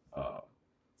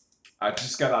I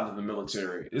just got out of the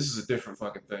military. This is a different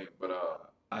fucking thing, but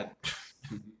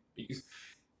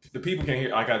the people can hear.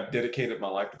 Like I dedicated my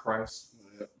life to Christ,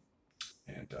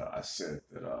 and I said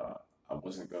that I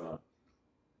wasn't gonna.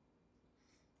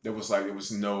 There was like it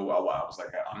was no. I was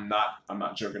like I'm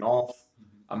not jerking off.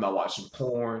 I'm not watching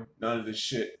porn. None of this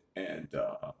shit. And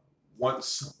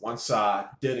once I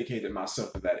dedicated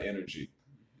myself to that energy,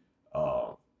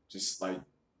 just like.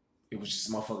 It was just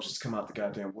motherfuckers just come out the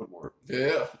goddamn woodwork.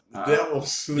 Yeah, the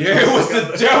devils. Yeah, it was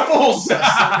the devils. Chi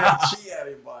out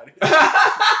everybody.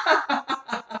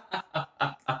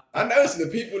 I noticed the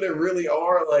people that really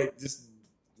are like just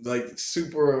like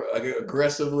super like,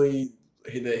 aggressively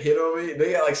hit on me.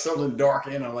 They got like something dark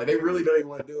in them. Like they really don't even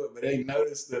want to do it, but they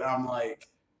notice that I'm like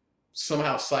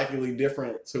somehow psychically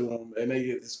different to them, and they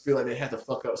just feel like they have to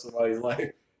fuck up somebody's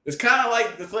life. It's kind of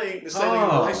like the same in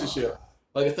a relationship.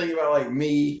 Like the thing about like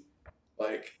me.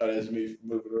 Like, that's me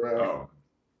moving around. Oh.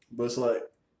 But it's like,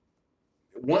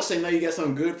 once they know you got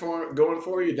something good going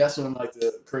for you, that's when, like,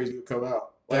 the crazy will come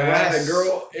out. Like, when I had a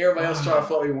girl, everybody else tried to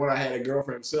fuck me when I had a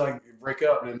girlfriend. So, like, break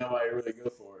up and then nobody really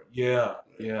go for it. Yeah.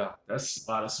 That's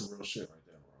some real shit right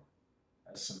there, bro.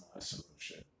 That's some real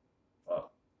shit.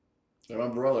 Fuck. And my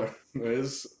brother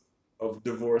is of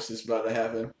divorce is about to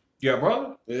happen. Yeah,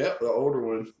 brother? Yeah, the older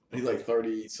one. He's like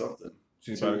 30-something.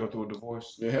 She's about to go through a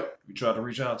divorce. Yeah. You tried to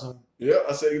reach out to him? Yeah,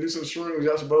 I said, do some shrooms.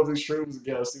 Y'all should both do shrooms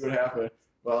together, see what happens.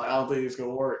 But I don't think it's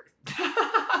going to work.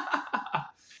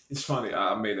 It's funny.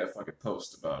 I made that fucking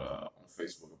post about on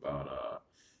Facebook about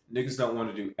niggas don't want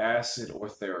to do acid or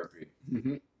therapy.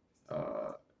 Mm-hmm.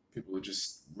 People are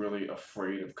just really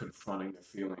afraid of confronting their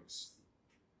feelings.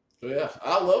 Yeah,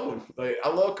 I love them. Like, I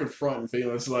love confronting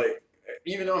feelings. Like,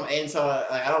 even though I'm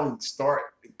I don't start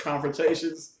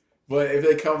confrontations. But if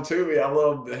they come to me, I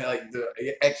love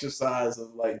the exercise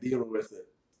of like dealing with it.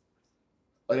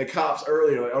 Like the cops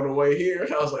earlier, like on the way here,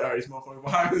 I was like, all right, this motherfucker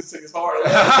behind this thing is hard.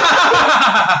 But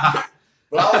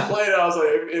I was playing it, I was like,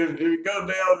 if it goes down,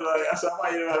 like, I said, I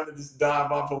might even have to just die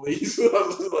by police. I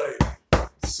was just like,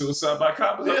 suicide by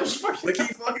cop. Yeah, they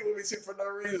keep fucking with me too for no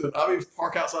reason. I mean,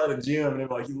 park outside the gym and they're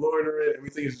like, you loitering, and we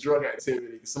think it's drug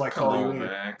activity. Somebody call you in.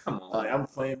 Man, come on. Like, I'm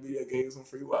playing video games on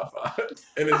free Wi-Fi.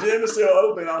 And the gym is still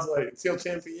open. I was like, till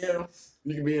 10 p.m.,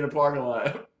 you can be in the parking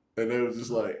lot. And they was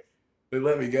just like, they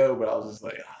let me go, but I was just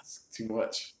like, it's too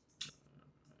much.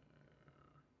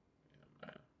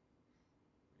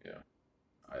 Yeah.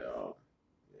 I don't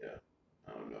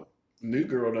know. New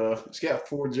girl, though, she got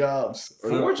 4 jobs.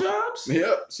 4 jobs?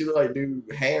 Yep. She like do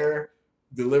hair,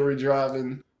 delivery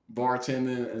driving,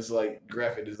 bartending, and it's like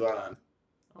graphic design.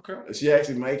 Okay. She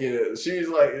actually making it. She's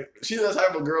the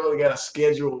type of girl that got a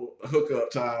scheduled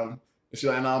hookup time. She's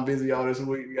like, I'm busy all this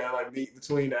week. We gotta like meet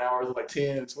between the hours of like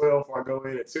 10 and 12 before I go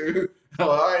in at 2. I'm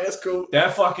like, all right, that's cool.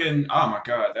 That fucking, oh my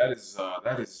God, that is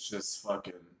just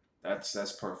fucking,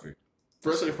 that's perfect.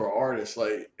 Especially for artists,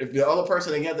 like if the other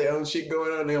person they got their own shit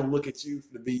going on, they don't look at you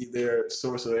to be their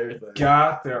source of everything.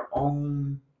 Got their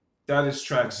own. That is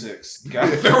track 6.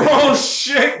 Got their own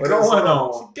shit going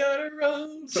on. She got her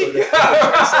own.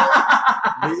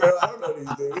 I don't know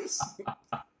these dudes.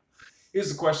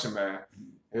 Here's the question, man.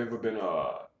 Have you ever been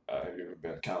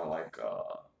kind of like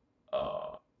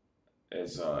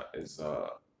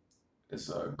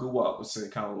Guwap would say,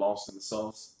 kind of lost in the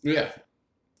sauce? Yeah.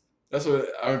 That's what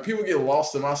I mean. People get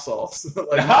lost in my sauce.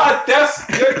 Like, that's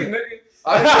nigga.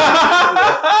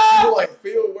 People like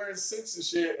Phil wearing suits and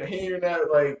shit, and he ain't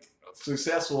that like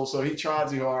successful, so he tried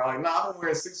too hard. Like, nah, I've been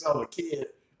wearing suits since I was a kid.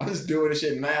 I'm just doing this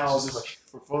shit now, just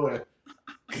for fun.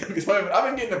 Because I've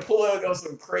been getting a plug on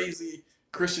some crazy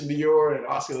Christian Dior and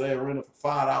Oscar de la Renta for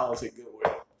 $5 at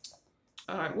Goodwill.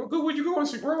 All right, well, Goodwill you going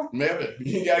to, bro? Melvin,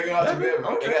 you gotta go out to Melvin.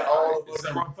 Okay. They got all of them. Is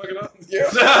that wrong? Fucking up? Yeah.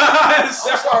 I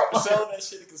started selling that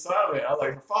shit at consignment. I was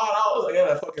like, for $5, I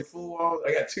got a fucking full on.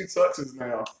 I got 2 tuxes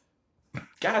now.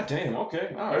 God damn.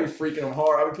 Okay. All I be right. freaking them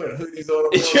hard. I be putting hoodies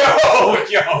on them.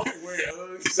 Yo.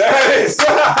 Wearing Uggs. That is.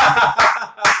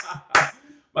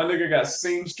 My nigga got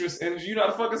seamstress energy. You know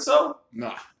how to fucking sew?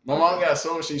 Nah. My mom got a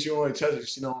sewing machine. She won't touch it.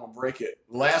 She don't want to break it.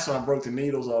 The last one I broke the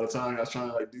needles all the time. I was trying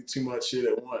to like do too much shit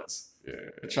at once.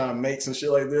 Yeah. Trying to make some shit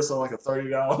like this on like a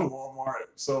 $30 Walmart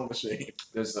sewing machine.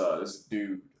 There's a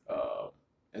dude.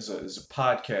 There's a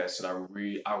podcast that I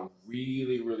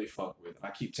really fuck with.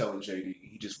 I keep telling JD,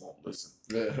 he just won't listen.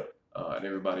 Yeah. And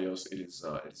everybody else, it's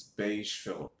Beige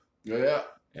Phillip. Yeah.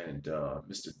 And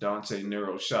Mr. Dante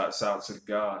Nero, shouts out to the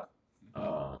God.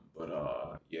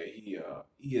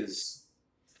 He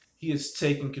is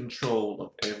taking control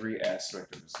of every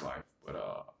aspect of his life. But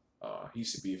he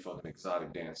used to be a fucking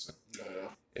exotic dancer. Yeah.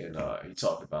 And he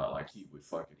talked about like he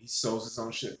sews his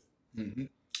own shit. Mm-hmm.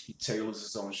 He tailors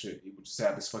his own shit. He would just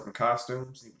have his fucking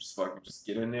costumes. He would just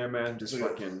get in there, man. Just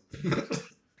fucking.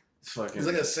 He's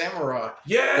like a samurai.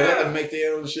 Yeah. They had to make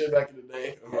their own shit back in the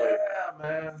day. Like, Yeah,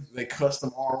 man. they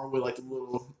custom armor with like the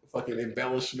little fucking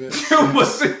embellishments.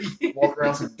 It Walk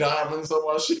around some diamonds on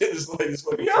my shit. Just like this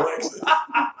fucking flexing.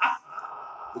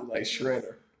 Look like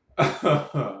Shredder.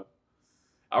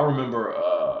 I remember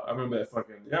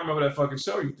that fucking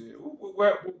show you did.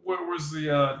 Where was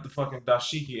the fucking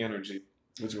dashiki energy?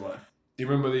 Which one? Do you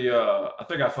remember I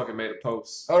think I fucking made a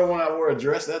post. Oh, the one I wore a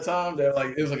dress that time? That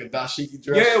like it was like a dashiki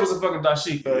dress. Yeah, it was a fucking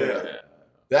dashiki. Oh, yeah.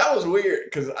 That was weird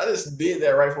because I just did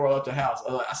that right before I left the house.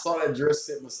 I saw that dress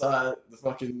sitting beside the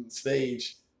fucking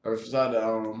stage or beside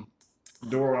the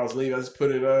door when I was leaving. I just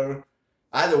put it on.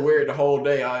 I had to wear it the whole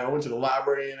day. I went to the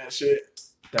library and that shit.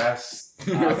 I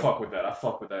fuck with that. I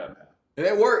fuck with that, man. And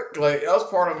it worked. Like, that was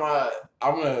part of my,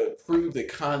 I'm going to prove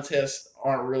that contests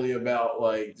aren't really about,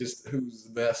 like, just who's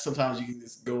the best. Sometimes you can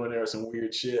just go in there with some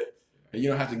weird shit. And you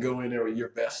don't have to go in there with your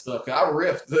best stuff. I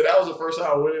riffed. That was the first time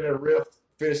I went in there, riffed,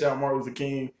 finished out Martin Luther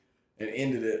King, and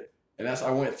ended it. And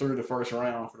I went through the first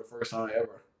round for the first time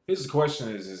ever. Here's the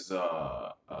question is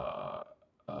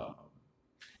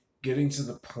getting to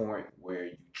the point where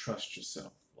you trust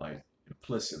yourself, like,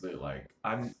 implicitly, like,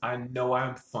 I know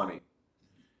I'm funny.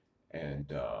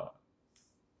 And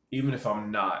even if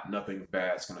I'm not, nothing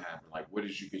bad's gonna happen. Like, where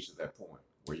did you get to that point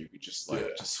where you could just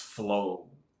just flow?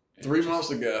 3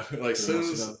 months ago, like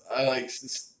soon as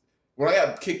when I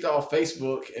got kicked off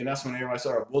Facebook, and that's when everybody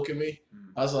started booking me.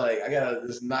 I was like, I gotta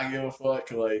just not give a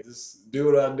fuck, like just do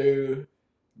what I do,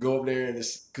 go up there and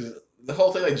just because the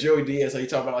whole thing like Joey Diaz, like he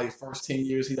talked about like the first 10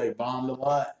 years he like bombed a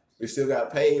lot, but he still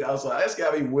got paid. I was like, I just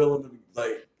gotta be willing to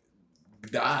like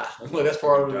die. Like that's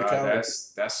part of the comedy.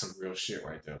 That's some real shit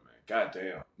right there, man. God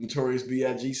damn. Notorious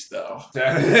B.I.G. style.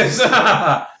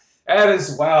 That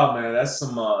is wow, man. That's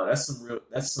what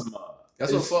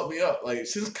fucked me up. Like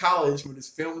since college with this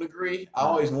film degree, I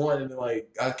always wanted to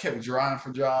like I kept drawing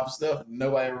for jobs stuff.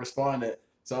 Nobody ever responded.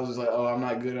 So I was just like, oh, I'm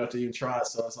not good enough to even try.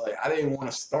 So it's like I didn't want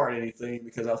to start anything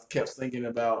because I kept thinking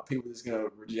about people just gonna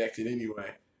reject it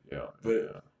anyway. Yeah.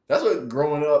 But that's what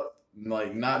growing up,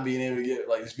 like not being able to get,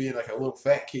 like just being like a little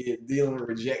fat kid dealing with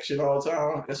rejection all the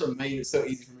time. That's what made it so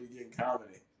easy for me to get in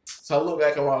comedy. So I look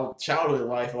back on my childhood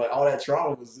life, like all that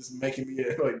trauma was just making me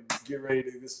like get ready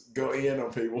to just go in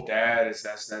on people. That's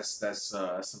some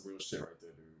real shit right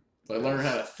there, dude. Like learn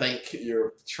how to thank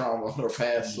your trauma or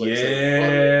past. Like,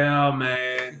 yeah,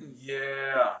 man.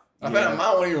 Yeah. I found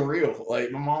mine wasn't even real.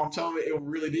 Like my mom told me it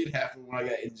really did happen when I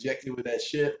got injected with that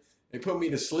shit. They put me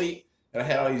to sleep and I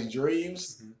had all these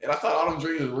dreams, and I thought all them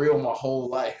dreams were real my whole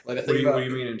life. Like I think what do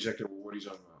you mean injected? What are you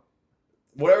talking about?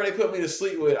 Whatever they put me to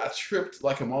sleep with, I tripped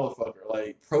like a motherfucker.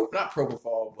 Like not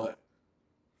propofol, but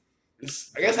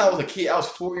I guess I was a kid. I was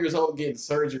 4 years old getting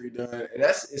surgery done, and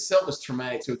that's itself is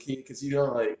traumatic to a kid because you know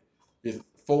like you're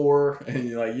 4 and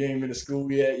you're like you ain't been to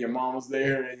school yet. Your mom was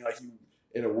there, and like you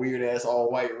in a weird ass all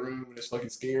white room, and it's fucking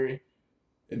scary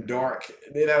and dark.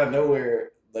 And then out of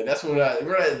nowhere, like that's when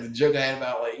remember the joke I had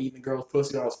about like eating a girl's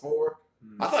pussy when I was 4.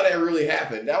 I thought that really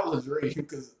happened. That was a dream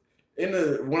because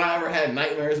when I ever had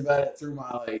nightmares about it through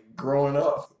my like growing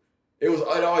up, it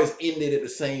always ended at the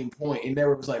same point. It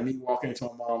never was like me walking into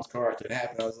my mom's car after it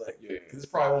happened. I was like, yeah, this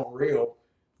probably wasn't real,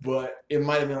 but it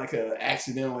might have been like an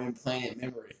accidental implanted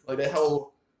memory, like that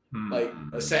whole like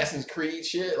Assassin's Creed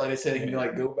shit. Like they said, it can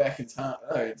like go back in time,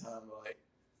 but like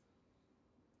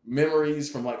memories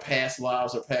from like past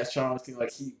lives or past traumas can like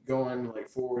keep going like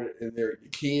forward in their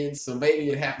kids. So maybe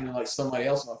it happened to like somebody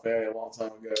else in my family a long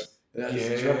time ago. And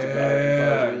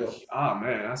oh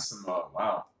man, that's some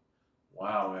wow,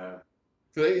 man.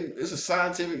 It's a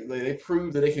scientific. Like, they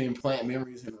proved that they can implant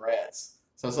memories in rats.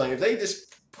 So it's like if they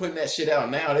just putting that shit out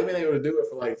now, they've been able to do it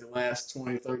for like the last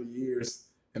 20, 30 years,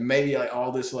 and maybe like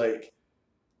all this like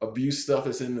abuse stuff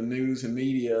that's in the news and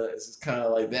media is just kind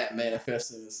of like that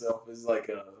manifesting itself. It's like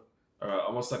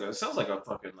almost like it sounds like a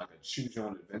fucking like a choose your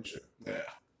own adventure. Yeah.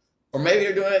 Or maybe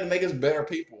they're doing that to make us better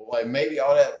people. Like maybe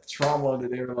all that trauma that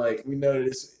they were like, we know that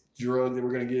this drug that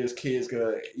we're gonna get as kids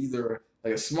gonna either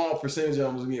like a small percentage of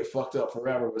them is gonna get fucked up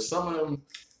forever, but some of them,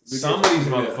 some of these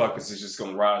motherfuckers is just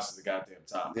gonna rise to the goddamn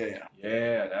top.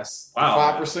 Yeah, that's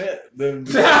wow. 5%.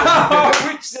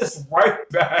 We just right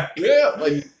back. Yeah,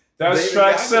 like that's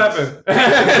strike 7.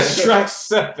 Strike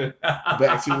 7.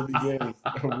 Back to the beginning.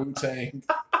 Wu-Tang.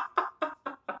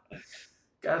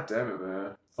 God damn it,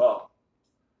 man. Fuck.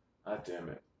 God damn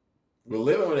it. We're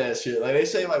living with that shit. Like they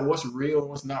say, like what's real and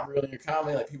what's not real in your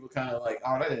comedy. Like people kind of like,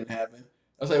 oh, that didn't happen.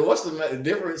 I was like, what's the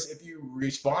difference if you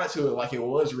respond to it like it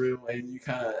was real and you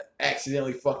kind of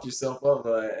accidentally fucked yourself up,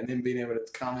 and then being able to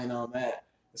comment on that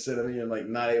instead of being like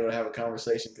not able to have a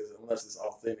conversation because unless it's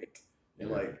authentic and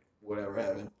like whatever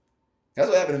happened. That's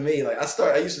what happened to me. Like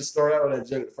I used to start out with that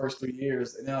joke the first 3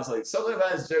 years, and then I was like, something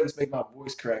about his jokes make my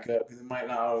voice crack up because it might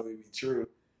not always be true.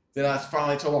 Then I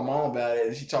finally told my mom about it,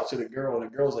 and she talked to the girl, and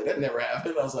the girl was like, that never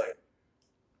happened. I was like,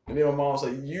 and then my mom was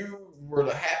like, you were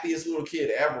the happiest little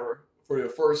kid ever for the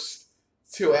first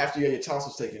till after you had your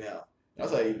tonsils taken out. And I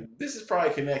was like, this is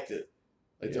probably connected.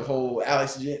 Like the whole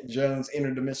Alex Jones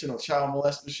interdimensional child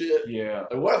molester shit. Yeah.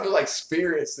 Like what if it's like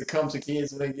spirits that come to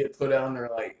kids when they get put out on their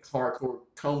like hardcore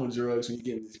coma drugs when you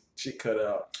get this shit cut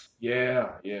out?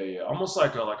 Yeah. Almost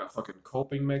like a fucking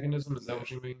coping mechanism. Is that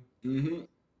what you mean?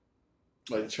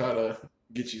 Mm-hmm. Like try to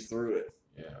get you through it.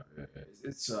 Yeah.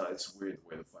 It's weird the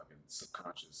way the fucking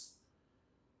subconscious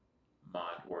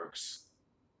mind works.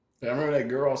 I remember that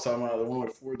girl I was talking about, the one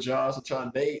with 4 jobs and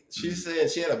trying to date. She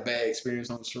said she had a bad experience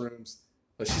on shrooms.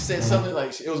 But she said something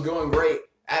like it was going great.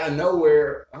 Out of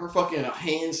nowhere, her fucking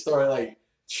hand started like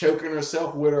choking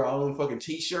herself with her own fucking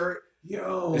t-shirt.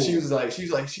 Yo. And she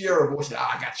heard her voice,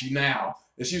 I got you now.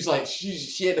 And she was like,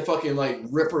 she had to fucking like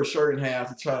rip her shirt in half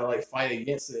to try to like fight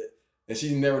against it. And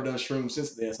she's never done shrooms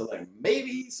since then. So like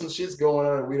maybe some shit's going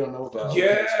on that we don't know about.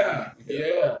 Yeah.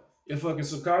 Your fucking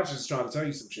subconscious is trying to tell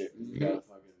you some shit. You gotta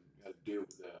deal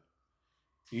with that.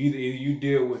 Either you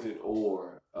deal with it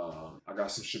or I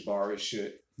got some Shibari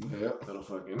shit. Yep. That'll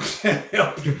fucking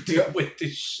help you deal with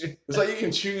this shit. It's like you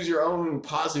can choose your own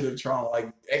positive trauma.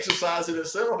 Like exercise in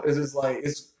itself is just like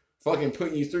it's fucking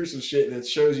putting you through some shit that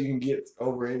shows you can get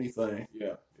over anything.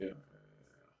 Yeah.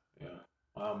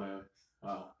 Wow, man.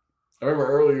 Wow. I remember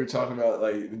earlier you were talking about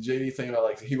like the JD thing about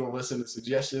like he won't listen to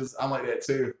suggestions. I'm like that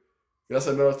too. That's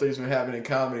another thing's been happening in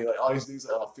comedy. Like all these dudes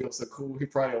like, oh, I feel so cool. He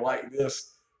probably like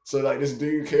this. So like this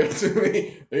dude came to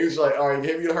me and he was like, all right,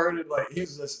 have you heard it? Like he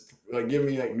was just like giving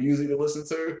me like music to listen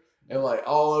to. And like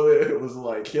all of it was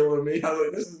like killing me. I was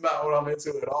like, this is not what I'm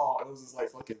into at all. It was just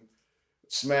like fucking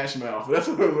Smash Mouth. That's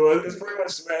what it was. It's pretty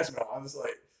much Smash Mouth. I was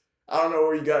like, I don't know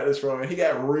where you got this from. He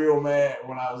got real mad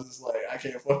when I was just like, I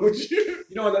can't fuck with you.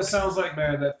 You know what that sounds like,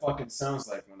 man? That fucking sounds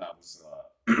like when I was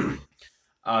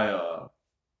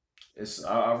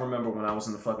I remember when I was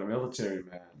in the fucking military,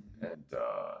 man, and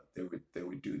they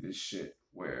would do this shit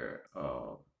where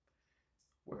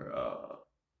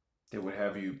they would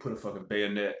have you put a fucking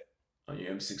bayonet on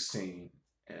your M16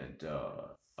 and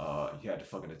you had to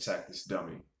fucking attack this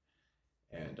dummy.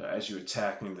 And as you're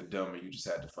attacking the dummy, you just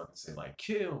had to fucking say like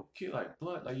kill, like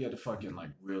blood, like you had to fucking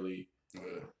like really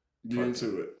get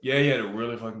into it. Yeah, you had to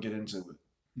really fucking get into it.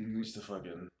 Just to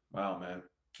fucking wow, man.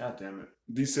 God damn it.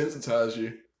 Desensitize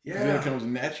you. Yeah. Then it comes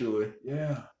naturally.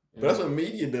 Yeah. But that's what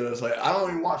media does. Like, I don't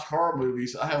even watch horror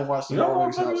movies. I haven't watched horror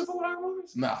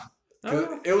movies. Nah.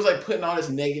 It was like putting all this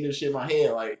negative shit in my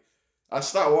head. Like, I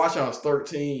started watching when I was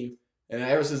 13, and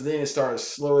ever since then, it started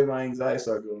slowly, my anxiety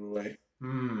started going away.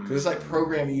 Because it's like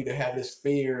programming you to have this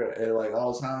fear at like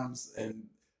all times. And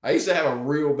I used to have a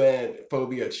real bad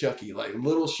phobia of Chucky, like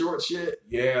little short shit.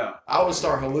 Yeah. I would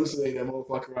start hallucinating that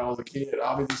motherfucker when I was a kid.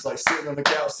 I'll be just like sitting on the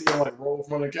couch, seeing him like roll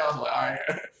from the couch. Like, all right.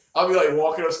 I'll be like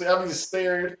walking upstairs. I'll be just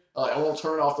staring. Like, I won't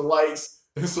turn off the lights.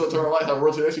 So I turn the lights. I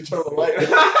rotate. Actually turn the light.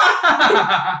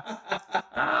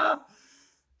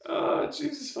 Oh,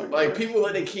 Jesus fucking like, Christ. people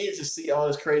let their kids just see all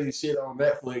this crazy shit on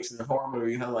Netflix and horror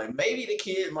movies. And I'm like, maybe the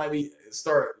kid might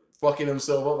start fucking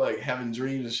himself up, like having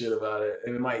dreams and shit about it,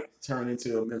 and it might turn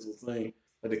into a mental thing.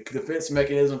 Like the defense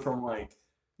mechanism from like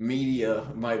media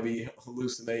might be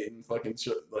hallucinating fucking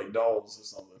like dolls or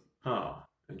something. Huh.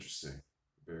 Interesting.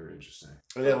 Very interesting.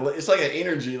 But yeah, it's like an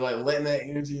energy, like letting that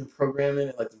energy and programming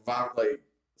it, like the like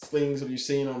things that you've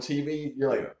seen on TV.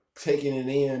 You're like taking it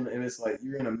in, and it's like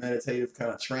you're in a meditative kind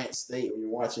of trance state when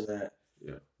you're watching that.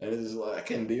 Yeah. And it's just like I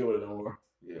can't deal with it no more.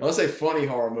 Yeah. Unless say funny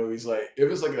horror movies, like if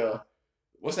it's like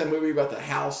what's that movie about the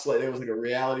house? Like it was like a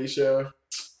reality show.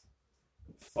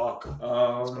 Fuck.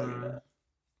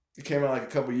 It came out like a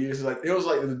couple years. Like it was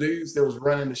like the dudes that was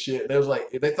running the shit. They was like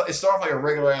it started off like a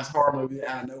regular ass horror movie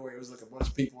out of nowhere. It was like a bunch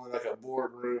of people in like a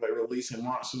boardroom, like releasing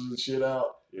monsters and shit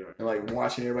out. Yeah. And like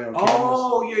watching everybody on cameras.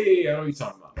 Oh yeah. I know what you're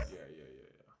talking about. Yeah.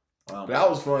 That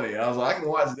was funny. I was like, I can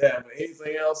watch that, but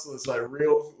anything else that's like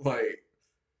real, like,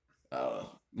 I don't know.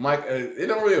 Mike, it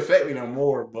don't really affect me no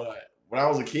more. But when I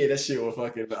was a kid, that shit was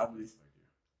fucking. I'd be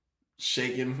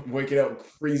shaking, waking up,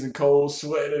 freezing cold,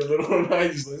 sweating in the middle of the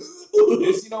night. Just like,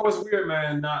 it's, you know, it's weird,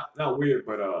 man. Not weird,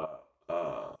 but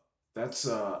that's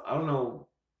I don't know.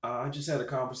 I just had a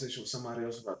conversation with somebody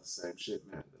else about the same shit,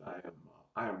 man. That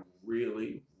I am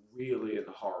really, really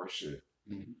into horror shit.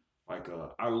 Mm-hmm. Like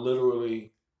I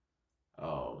literally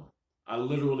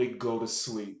go to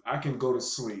sleep. I can go to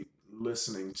sleep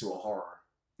listening to a horror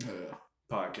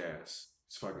podcast.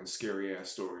 It's fucking scary ass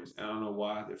stories. And I don't know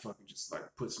why. It fucking just like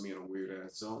puts me in a weird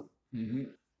ass zone. Mm-hmm.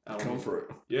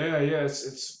 Comfort. Yeah.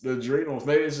 It's the adrenals.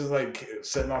 Maybe it's just like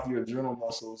setting off your adrenal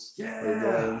muscles. Yeah.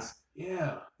 And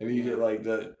then you get like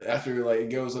after like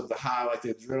it goes up the high, like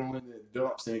the adrenaline, it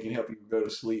dumps, and it can help you go to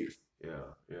sleep.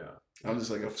 Yeah. I'm just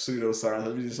like a pseudoscience.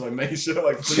 I'm just like making sure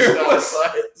like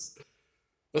science.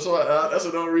 That's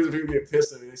the only reason people get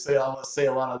pissed at me. They say I say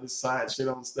a lot of this science shit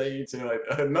on stage, and like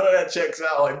none of that checks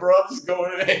out. Like, bro, I'm just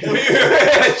going in.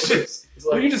 It's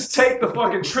like, you just take the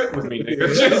fucking trip with me,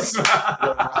 nigga.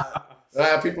 I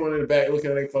have people in the back looking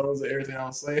at their phones at everything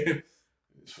I'm saying.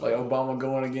 Like Obama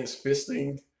going against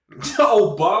fisting.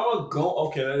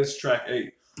 Okay, that is track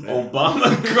 8. Man.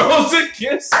 Obama goes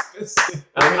against fisting.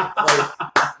 Like,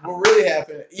 what really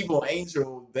happened, Evil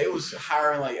Angel, they was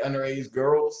hiring like underage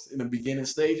girls in the beginning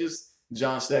stages.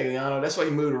 John Stagliano, that's why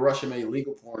he moved to Russia, made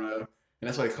legal porno. And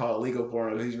that's why he called it legal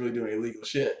porno. He's really doing illegal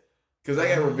shit. Because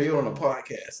that got revealed on a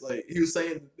podcast. Like, he was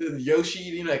saying, Yoshi,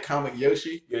 you know that comic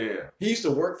Yoshi? Yeah. He used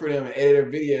to work for them and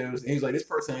edit their videos. And he was like, this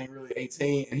person ain't really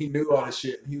 18. And he knew all this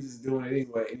shit. And he was just doing it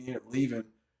anyway. And he ended up leaving.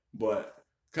 But,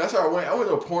 because I went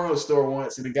to a porno store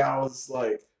once. And the guy was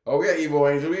like, oh, we got Evil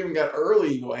Angel. We even got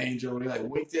early Evil Angel. And he like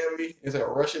winked at me. It's like a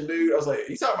Russian dude. I was like,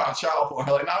 he's talking about child porn.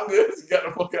 I'm like, no, I'm good. Just got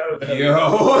the fuck out of there.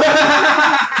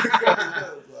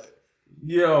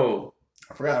 Yo.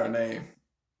 I forgot her name.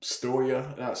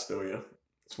 Stoya. Not Stoya.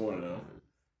 It's one of them.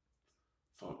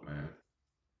 Fuck, man.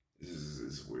 This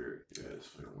is weird. Yeah, it's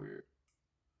fucking weird.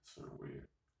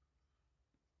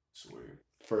 It's weird.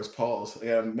 First pause. I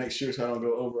gotta make sure so I don't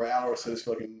go over an hour so this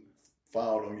fucking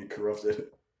file don't get corrupted.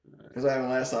 Because I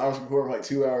happened last time. I was recording like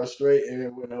 2 hours straight and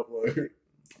it wouldn't upload.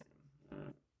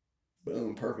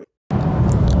 Boom, perfect.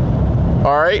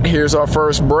 Alright, here's our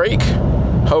first break.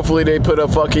 Hopefully they put a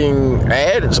fucking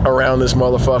ads around this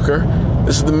motherfucker.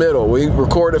 This is the middle. We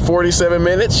recorded 47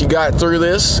 minutes. You got through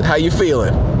this. How you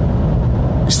feeling?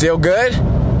 You still good?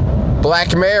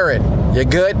 Black Marin, you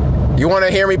good? You want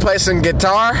to hear me play some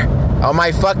guitar on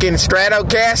my fucking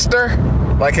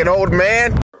Stratocaster like an old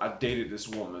man? I dated this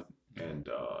woman, and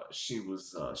she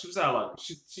was out like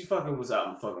she fucking was out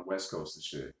in the fucking West Coast and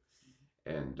shit,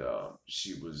 and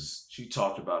she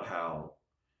talked about how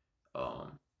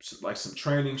like some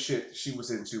training shit she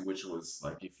was into, which was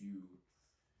like it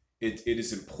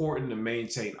is important to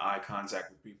maintain eye contact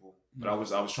with people. But I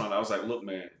was like, look,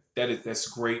 man, that's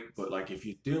great, but like if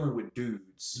you're dealing with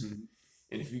dudes,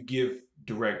 and if you give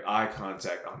direct eye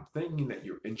contact, I'm thinking that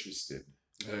you're interested.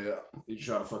 Yeah. You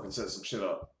try to fucking set some shit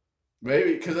up.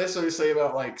 Maybe, because that's what they say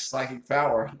about, like, psychic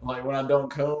power. Like, when I don't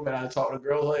come and I talk to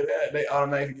girls like that, they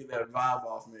automatically get that vibe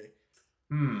off me.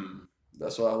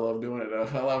 That's why I love doing it, though.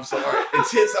 I love saying, all right,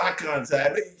 intense eye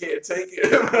contact. You can't take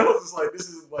it. I was just like, this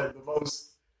is, like, the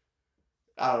most,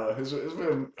 I don't know. It's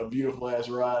been a beautiful-ass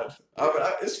ride.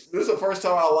 This is the first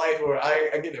time in my life where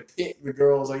I get to pick the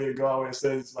girls I get to go out with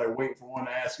instead of just, like, waiting for one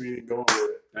to ask me to go with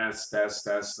it. That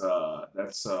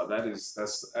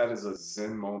is a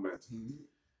Zen moment.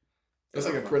 It's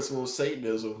like a principle of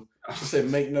Satanism. It said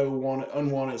make no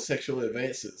unwanted sexual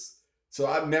advances. So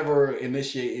I'd never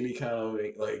initiate any kind of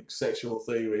like sexual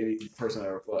thing with any person I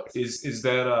ever fucked. Is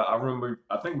that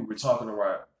I think we were talking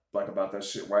about that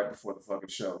shit right before the fucking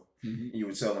show. You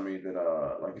were telling me that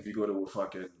like if you go to a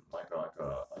fucking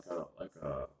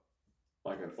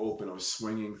like an open or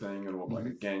swinging thing or like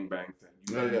a gangbang thing,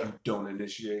 you don't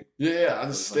initiate. Yeah, I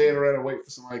just stand around and wait for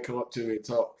somebody to come up to me and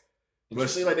talk. But it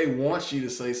seems like they want you to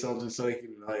say something so they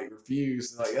can like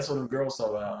refuse. Like that's what them girls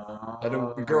talk about. Like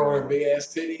the girl with big ass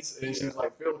titties, and she was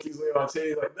like, "Phil keeps looking at my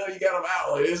titties." Like, no, you got them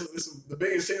out. Like this is the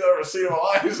biggest titties I've ever seen in my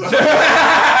life. So,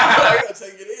 I gotta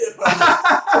take it in.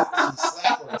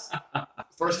 Like,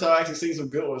 first time I actually seen some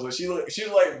good ones. Like she was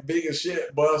like big as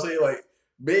shit, but I was saying like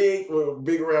big with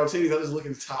big round titties. I was just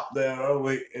looking top down.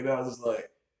 And I was just like.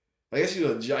 I guess she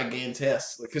was a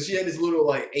gigantess, like, cause she had this little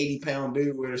like 80-pound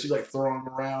dude with her. She's like throwing him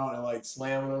around and like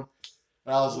slamming him.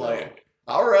 And I was like,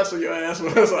 I'll wrestle your ass.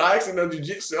 So I actually know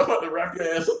jujitsu. I'm about to wrap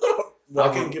your ass up.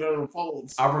 But I can't get under the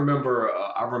folds. I remember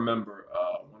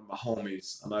one of my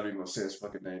homies. I'm not even gonna say his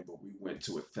fucking name, but we went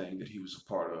to a thing that he was a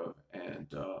part of, and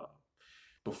a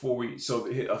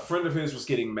friend of his was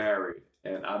getting married,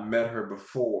 and I met her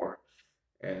before,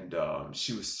 and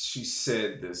she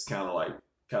said this kind of like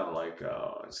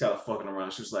it's kind of fucking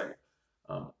around. She was like,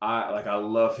 I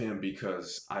love him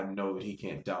because I know that he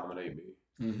can't dominate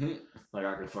me. Like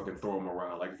I could fucking throw him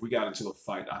around. Like if we got into a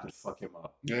fight, I could fuck him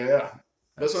up. Yeah,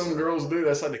 that's what them girls do.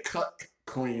 That's like the cut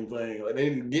queen thing. Like they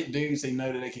get dudes they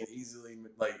know that they can easily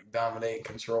like dominate and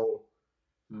control.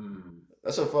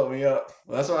 That's what fucked me up.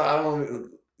 That's why I don't,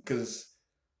 because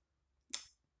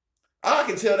I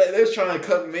can tell that they was trying to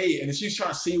cut me, and she was trying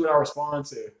to see what I respond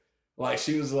to. Like,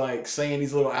 she was, like, saying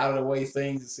these little out-of-the-way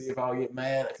things to see if I would get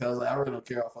mad. Because I was like, I really don't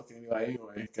care about fucking anybody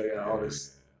anyway. Because I got all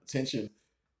this attention.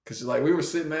 Because, like, we were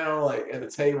sitting down, like, at the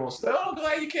table. And said, oh,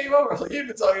 glad you came over. I was like, you've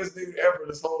been talking to this dude ever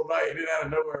this whole night. And then out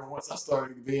of nowhere, once I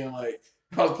started being, like,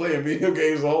 I was playing video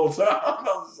games the whole time. I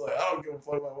was just like, I don't give a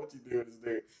fuck about what you do with this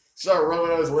dude. She started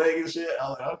rubbing on his leg and shit. I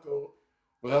was like, I'm cool.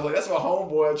 But I was like, that's my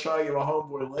homeboy. I try to get my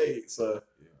homeboy laid. So,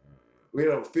 we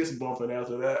ended up fist bumping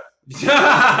after that.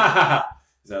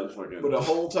 But the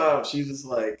whole time she's just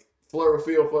like flirt with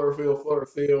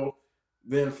Phil,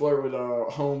 then flirt with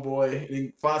homeboy, and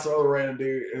then find some other random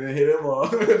dude, and then hit him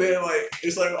up. And then like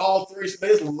it's like all three. They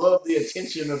just love the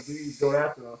attention of dudes going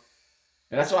after them,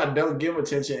 and that's why I don't give them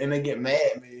attention, and they get mad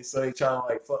at me. So they try to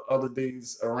like fuck other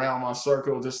dudes around my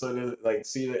circle just so they like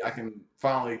see that I can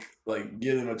finally like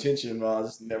give them attention, but I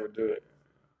just never do it.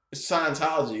 It's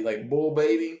Scientology, like bull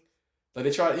baiting. Like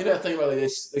they try, you know that thing about they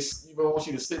even want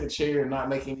you to sit in a chair and not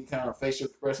make any kind of facial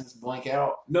expressions, blank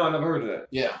out. No, I never heard of that.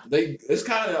 Yeah, it's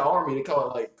kind of the army. They call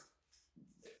it like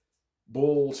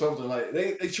bull something. Like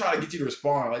they try to get you to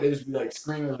respond. Like they just be like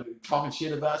screaming, like, talking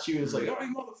shit about you. It's like, oh,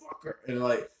 you motherfucker, and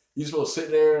like you're supposed to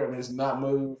sit there and it's not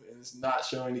move and it's not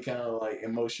show any kind of like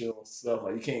emotional stuff.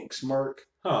 Like you can't smirk.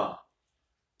 Huh.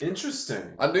 Interesting.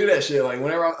 I do that shit. Like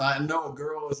whenever I know a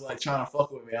girl is like trying to fuck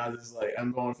with me, I just like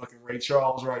I'm going fucking Ray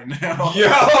Charles right now. Yo,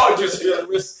 I just feel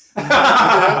this.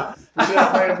 I'm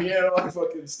playing piano like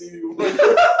fucking Stevie Wonder.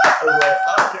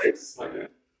 I was like,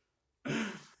 okay.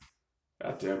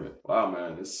 God damn it! Wow,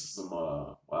 man, this is some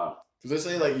wow. Because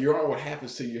they say like you are what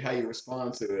happens to you, how you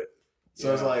respond to it.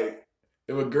 So it's like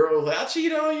if a girl is like, I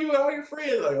cheat on you, all your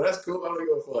friends, like, well, that's cool, I don't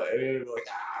give a fuck. And then they're like,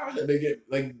 ah, and they get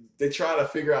like they try to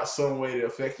figure out some way to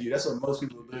affect you. That's what most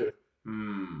people do.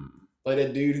 Like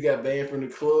that dude who got banned from the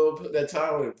club that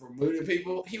time with promoting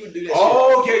people, he would do that.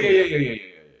 Oh, shit. Yeah.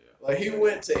 Like he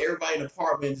went to everybody in the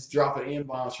apartment, just dropping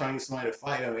N-bombs, trying to get somebody to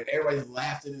fight him, and everybody just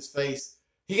laughed in his face.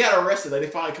 he got arrested. Like they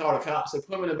finally called the cops. They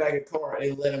put him in the back of the car and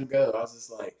they let him go. I was just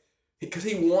like, because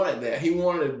he wanted that. He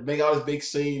wanted to make all this big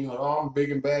scene. Like, oh, I'm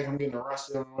big and bad. I'm getting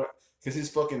arrested. Because his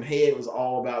fucking head was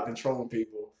all about controlling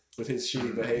people with his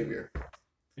shitty behavior.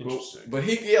 Interesting. But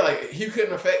he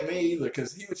couldn't affect me either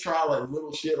because he would try like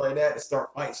little shit like that to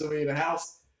start fighting somebody in the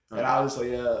house. And I was just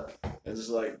like, yeah, and just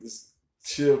like this.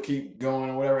 Chill, keep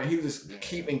going or whatever. And he would just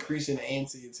keep increasing the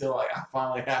ante until like I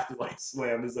finally have to like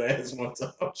slam his ass one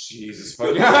time. Jesus fuck.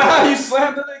 You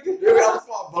slammed the nigga? Yeah, I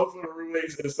fought both of the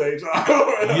roommates at the same time.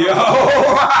 Yo!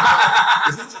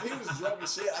 he was drunk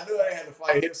as shit. I knew I had to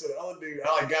fight him, so the other dude,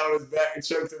 I like got on his back and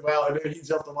choked him out, and then he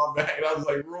jumped on my back, and I was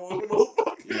like, rolling,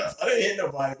 motherfucker. Yeah. I didn't hit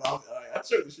nobody, but I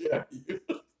choked the shit out of you.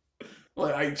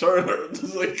 Like, I turned her,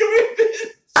 just like, come here, bitch.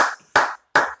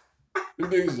 These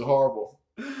dudes are horrible.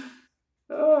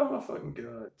 Oh my fucking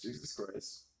god, Jesus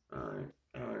Christ! All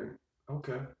right,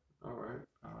 okay, all right.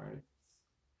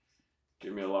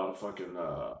 Give me a lot of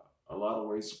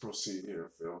ways to proceed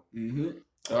here, Phil.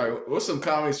 All right, what's some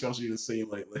comedy specials you've seen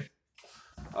lately?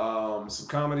 Some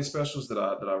comedy specials that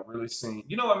I've really seen.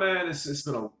 You know what, man? It's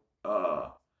been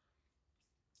the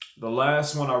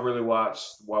last one I really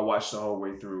watched. Well, I watched the whole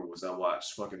way through. Was I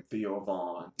watched fucking Theo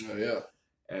Vaughn? Oh yeah,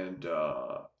 and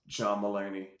John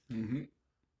Mulaney.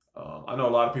 I know a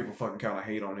lot of people fucking kind of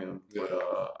hate on him, but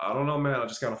I don't know, man. I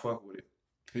just kind of fuck with it.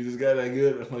 He just got that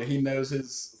good. Like he knows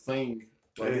his thing,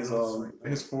 like his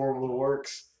formula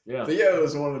works. Yeah, Theo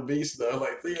is one of the beasts though.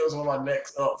 Like Theo's one of my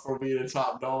next up for being a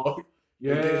top dog.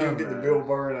 Yeah, he'll get the Bill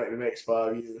Burr like the next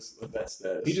 5 years with that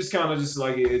status. He just kind of just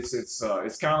like it's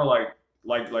kind of like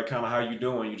kind of how you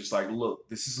doing. You just like, look,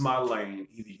 this is my lane.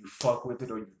 Either you fuck with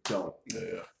it or you don't.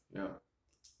 Yeah.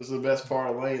 This is the best part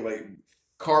of the lane. Like.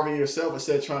 Carving yourself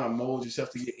instead of trying to mold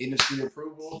yourself to get industry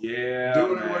approval. Yeah,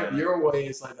 doing it your way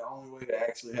is like the only way to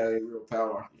actually have any real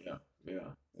power. Yeah.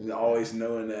 And always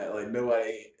knowing that like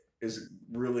nobody is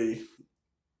really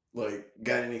like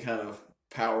got any kind of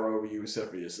power over you except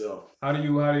for yourself. How do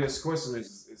you? Question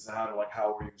is how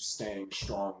are you staying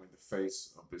strong in the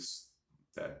face of this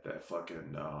that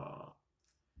fucking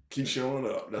keep showing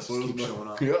up. That's what keep showing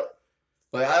up. Yep.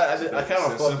 Like I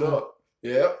kind of fucked up.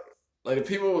 Yep. Like, the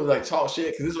people would, like, talk shit,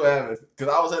 because this is what happened.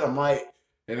 Because I was at a mic,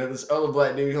 and then this other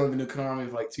black dude, he only been doing comedy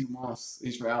for, like, 2 months.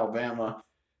 He's from Alabama.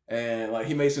 And, like,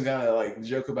 he made some kind of, like,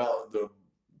 joke about the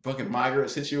fucking migrant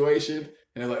situation.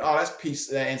 And they're like, oh,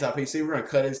 that's anti-PC. We're going to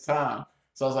cut his time.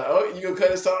 So I was like, oh, you going to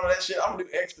cut his time on that shit? I'm going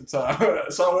to do extra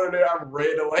time. So I went in there, I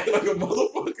read away like a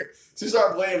motherfucker. She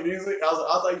started playing music. I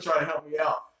was like, you trying to help me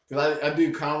out. Because I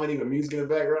do comedy with music in the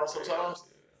background sometimes.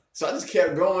 So I just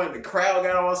kept going. The crowd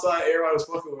got on my side. Everybody was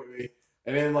fucking with me.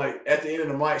 And then, like, at the end of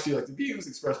the mic, she was like, the views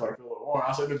expressed by Philip Warren.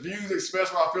 I said, the views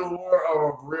expressed by Philip Warren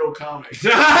are a real comic.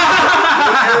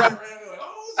 Everybody ran like,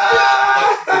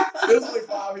 oh, shit. There was like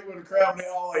 5 people in the crowd, and they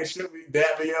all, like, shook me,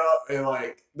 dap me up. And,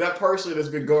 like, that person has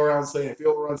been going around saying,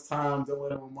 Phil runs time, don't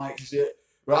let him on mic and shit.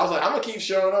 But I was like, I'm going to keep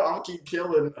showing up. I'm going to keep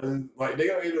killing. And, like,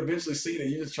 they're going to eventually see that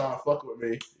you're just trying to fuck with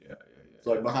me. Yeah.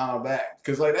 Like, behind my back.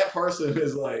 Because, like, that person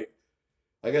is, like,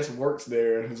 I guess works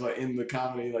there. It's like in the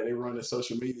comedy, like they run the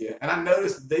social media. And I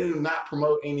noticed they do not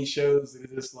promote any shows that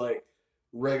are just like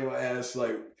regular ass,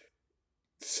 like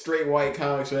straight white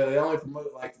comics. They only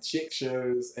promote like the chick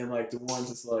shows and like the ones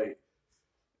that's like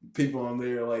people on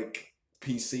their like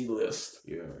PC list.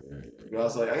 Yeah. I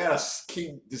was like, I gotta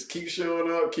keep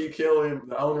showing up, keep killing.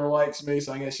 The owner likes me,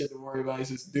 so I ain't got shit to worry about. He's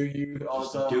just do you all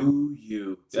the time. Do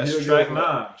you? That's strike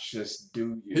 9. Just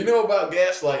do you. You know about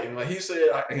gaslighting? Like he said,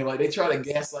 like they try to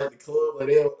gaslight the club. Like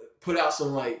they'll put out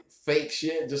some like fake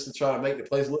shit just to try to make the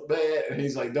place look bad. And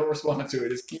he's like, don't respond to it.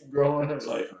 Just keep growing. It's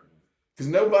like, because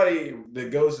nobody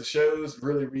that goes to shows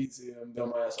really reads them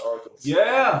dumbass articles.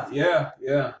 Yeah.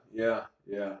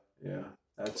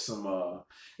 That's some,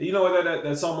 you know,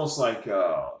 that's almost like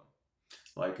how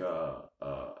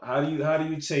do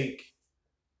you take,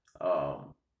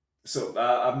 so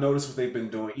I've noticed what they've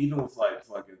been doing, even with like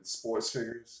fucking sports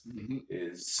figures,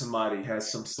 is somebody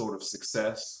has some sort of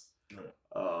success,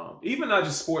 even not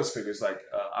just sports figures. Like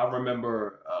I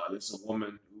remember there's a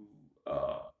woman who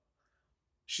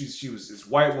she was this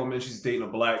white woman, she's dating a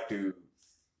black dude,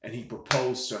 and he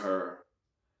proposed to her,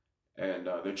 and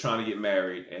they're trying to get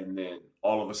married, and then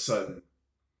all of a sudden,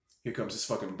 here comes this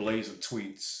fucking blaze of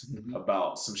tweets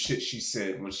about some shit she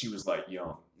said when she was like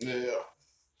young. Yeah.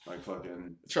 Like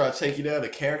fucking try to take you down to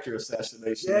character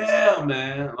assassination. Yeah,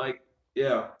 man. Like,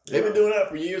 yeah. They've been doing that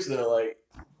for years though. Like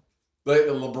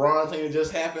the LeBron thing that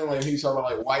just happened, like he was talking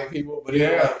about like white people, but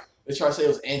they try to say it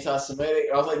was anti-Semitic.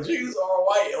 I was like, Jews are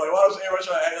white. Like, why does everyone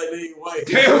try to act like they ain't white?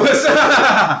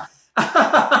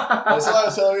 Like, somebody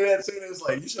was telling me that too. And it was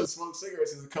like, you shouldn't smoke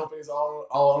cigarettes because the company's all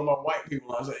owned by white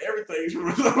people. I was like, everything's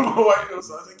owned by white people,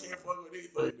 so I just can't fuck with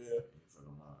anything there.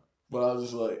 But I was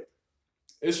just like,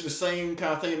 it's the same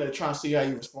kind of thing. They're trying to see how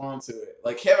you respond to it.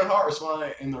 Like Kevin Hart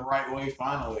responded in the right way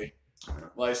finally.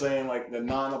 Like saying like the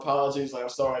non-apologies, like I'm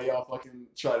sorry y'all fucking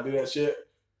try to do that shit.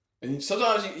 And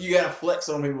sometimes you gotta flex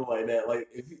on people like that. Like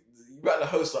if you about to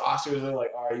host the Oscars, they're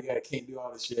like, all right, can't do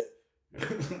all this shit.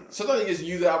 Sometimes you just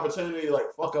use the opportunity to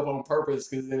like fuck up on purpose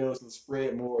because they know it's gonna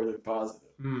spread more than positive.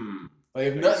 Like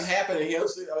if nothing happened and he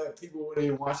hosted, people wouldn't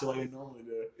even watch it like they normally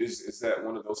do. Is that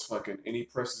one of those fucking any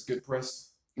press is good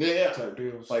press? Yeah. Type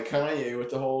deals. Like Kanye with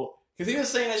the whole, because he been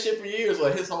saying that shit for years.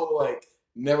 Like his whole like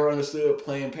never understood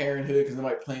Planned Parenthood because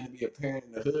nobody planned to be a parent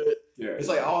in the hood. Yeah. It's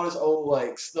like all this old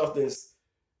like stuff that's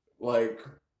like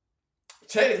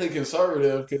technically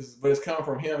conservative, but it's coming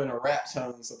from him in a rap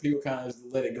tone, so people kind of just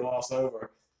let it gloss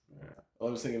over. Yeah. I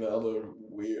was thinking the other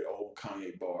weird old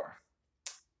Kanye bar.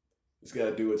 Just got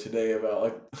to do it today about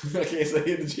like I can't say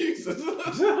it to Jesus.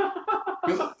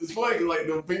 It's funny because like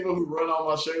the people who run all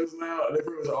my shows now, they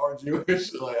pretty much are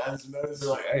Jewish. Like I just noticed,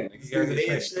 like, hey, his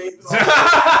head shape. He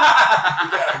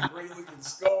got a great looking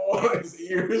skull, his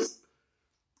ears.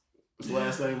 His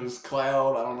last name is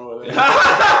Cloud. I don't know what that is.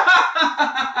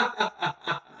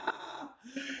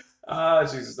 Ah,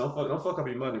 Jesus! Don't fuck up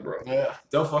your money, bro. Yeah,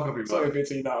 don't fuck up your money. It's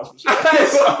only $15 for sure.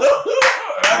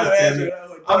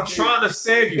 I'm trying to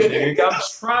save you, nigga. I'm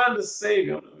trying to save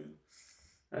you.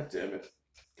 God damn it.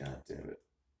 God damn it.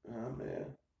 Oh, man.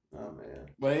 Oh, man.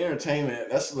 But in entertainment,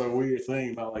 that's the weird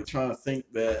thing about like trying to think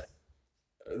that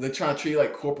they're trying to treat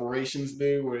like corporations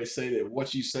do, where they say that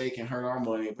what you say can hurt our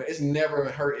money, but it's never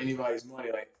hurt anybody's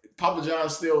money. Like Papa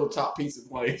John's still the top pizza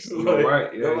place. Like,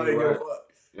 right. Yeah, nobody right.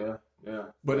 fuck. Yeah. Yeah.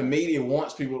 But the media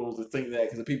wants people to think that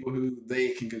because the people who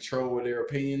they can control with their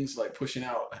opinions, like pushing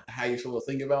out how you're supposed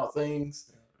to think about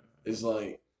things, is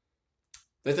like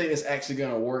they think it's actually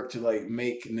gonna work to like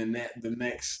make the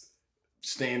next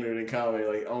standard in comedy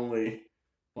like only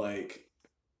like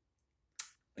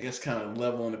I guess kind of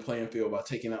leveling the playing field by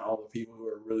taking out all the people who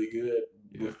are really good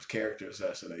with character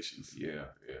assassinations. Yeah.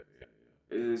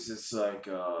 It's just like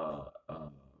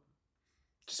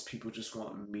just people just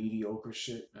want mediocre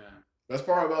shit, man. That's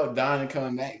part about dying and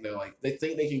coming back though. Like they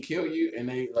think they can kill you, and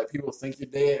they like people think you're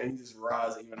dead, and you just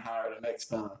rise even higher the next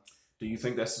time. Do you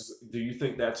think that's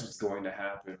what's going to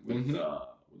happen with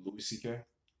Louis C.K.?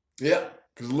 Yeah,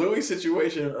 because Louis'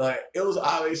 situation, like it was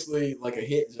obviously like a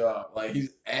hit job. Like he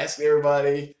asked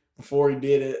everybody before he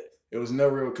did it. It was no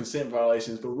real consent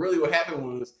violations, but really what happened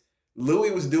was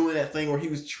Louis was doing that thing where he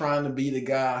was trying to be the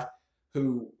guy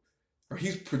or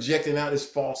he's projecting out this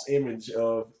false image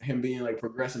of him being like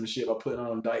progressive and shit by putting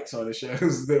on dykes on the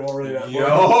shows that weren't really that funny.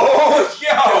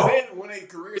 Yo! Then when their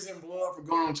careers didn't blow up for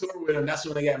going on tour with him, that's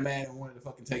when they got mad and wanted to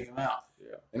fucking take him out.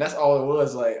 Yeah. And that's all it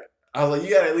was. Like I was like,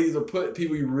 you gotta at least put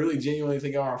people you really genuinely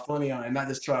think are funny on, and not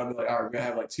just try to be like, all right, we're gonna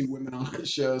have like 2 women on the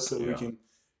show so we can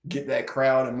get that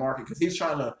crowd and market. Because he's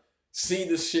trying to see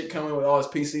this shit coming with all this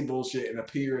PC bullshit and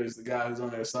appear as the guy who's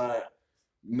on their side,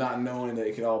 not knowing that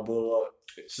it could all blow up.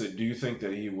 So do you think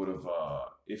that he would have,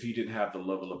 if he didn't have the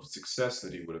level of success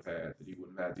that he would have had, that he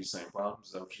wouldn't have had these same problems?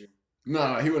 Is that what you?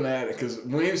 No, he wouldn't have had it because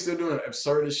when he was still doing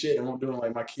absurd shit and doing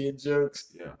like my kid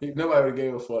jokes, nobody would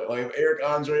give a fuck. Like if Eric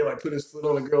Andre like put his foot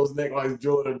on a girl's neck while he's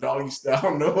drilling a doggy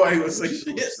style, nobody would say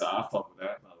shit. I fuck with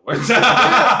that, by the way.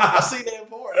 I see that in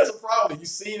porn. That's a problem. You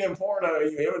see it in porn,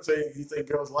 you imitate, you think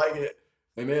girls like it,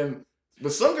 and then.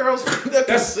 But some girls,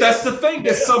 that's the thing.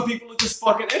 That some people are just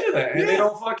fucking into that, and they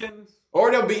don't fucking. Or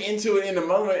they'll be into it in the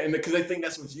moment, and because they think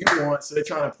that's what you want, so they're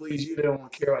trying to please you. They don't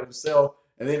want to care about themselves,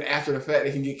 and then after the fact,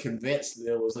 they can get convinced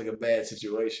that it was like a bad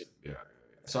situation. Yeah.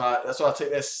 So that's why I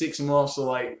take that 6 months to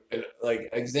like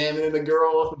examining the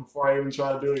girl before I even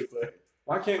try to do anything.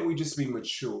 Why can't we just be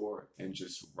mature and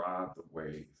just ride the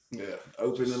wave? Yeah,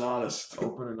 open and honest.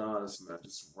 Open and honest, man.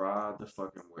 Just ride the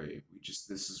fucking wave.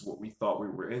 This is what we thought we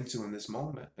were into in this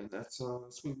moment, and that's what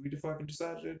we fucking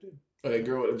decided to do. That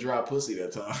girl with a dry pussy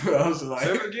that time. I was like,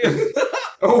 say it again.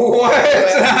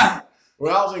 What?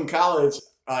 When I was in college,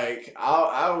 like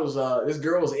I was this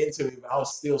girl was into me, but I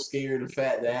was still scared and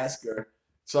fat to ask her.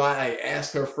 So I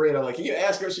asked her friend, I'm like, can you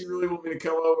ask her if she really want me to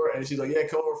come over? And she's like, yeah,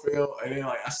 come over, Phil. And then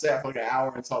like I sat for like an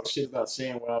hour and talked shit about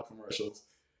ShamWow commercials.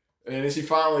 And then she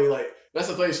finally that's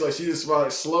the thing. She just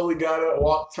slowly got up,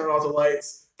 walked, turned off the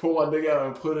lights, pulled my dick out,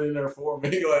 and put it in there for me.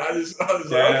 Like I was like,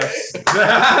 okay.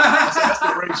 That's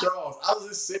the Ray Charles. I was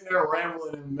just sitting there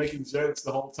rambling and making jokes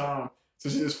the whole time. So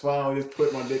she just finally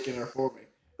put my dick in there for me.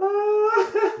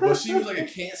 But she was like a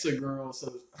cancer girl,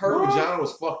 so her vagina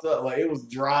was fucked up. Like it was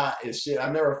dry as shit.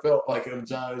 I never felt like a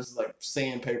vagina was like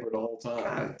sandpaper the whole time.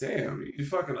 God damn, you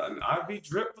fucking an IV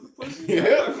drip for the pussy?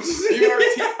 Yeah, even her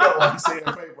teeth felt like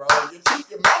sandpaper. I was like,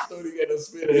 your mouth don't even get no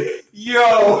spit in it. Yo.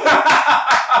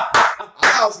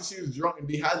 I also she was drunk and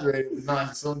dehydrated. But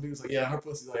nah, some dude's like, yeah, her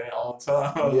pussy's like that all the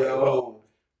time. Yo.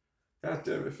 God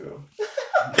damn it, Phil.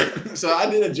 So I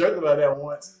did a joke about that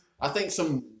once. I think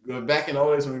back in the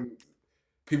old days when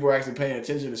people were actually paying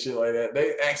attention to shit like that,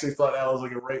 they actually thought that was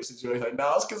like a rape situation. Like,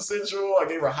 no, it's consensual. I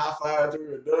gave her a high five after we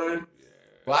were done. Yeah.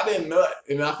 But I didn't nut.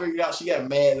 And I figured out she got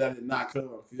mad that I did not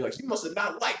come. She's like, she must have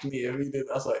not liked me if he did.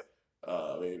 I was like,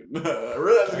 I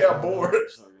really just got bored.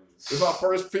 It's my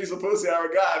first piece of pussy I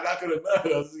ever got. I'm not going to nut.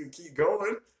 I was just going to keep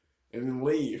going and then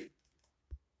leave.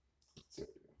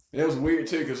 It was weird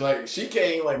too, cause like she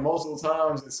came like multiple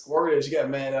times and squirted. She got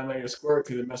mad I made her squirt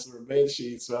because it messed with her bed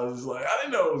sheets. So I was just like, I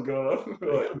didn't know what was going on.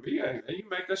 Like, yeah, you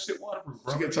make that shit waterproof,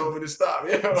 bro. She could told me to stop.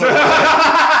 Yeah.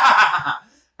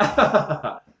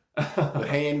 The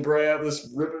hand grab, just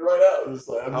rip it right out. It's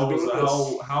like, how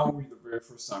old were you the very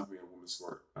first time being a woman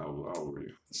squirt? How old were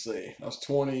you? Let's see. I was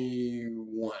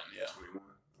 21. Yeah. 21.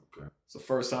 Okay. It's the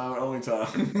first time, only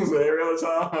time. So every other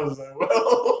time, I was like,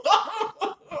 well.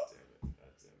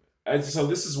 And so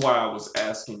this is why I was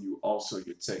asking you also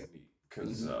your technique,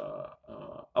 because I'm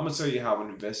gonna tell you how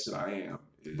invested I am.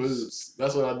 Boobs.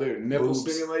 That's what I do. Nipple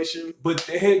stimulation. But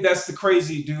that's the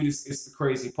crazy, dude. It's the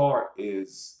crazy part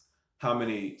is how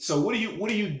many. So what do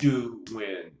you do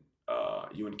when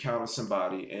you encounter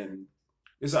somebody and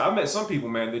I met some people,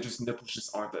 man. Their nipples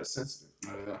just aren't that sensitive.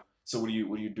 Oh, yeah. So what do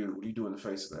you do? What do you do in the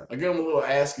face of that? I give them a little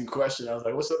asking question. I was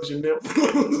like, "What's up with your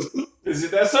nipples?" Is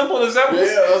it that simple? Is that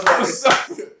I was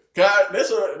like, God, that's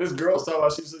what this girl's talking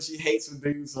about. She said she hates when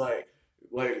dudes like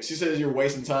she says you're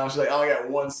wasting time. She's like, I only got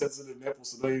one sensitive nipple,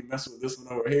 so don't even mess with this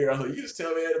one over here. I was like, you just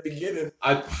tell me at the beginning.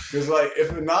 Because like if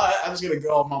not, I'm just gonna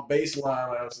go off my baseline.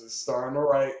 Like, I was just start on the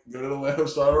right, go to the left,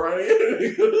 start on the right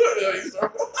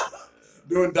again.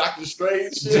 Doing Dr.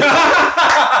 Strange shit.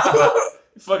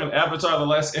 Fucking Avatar: The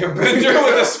Last Airbender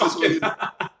with this fucking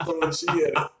throwing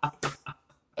shit.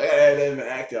 I gotta add that in the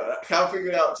act out. I kind of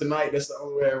figured out tonight that's the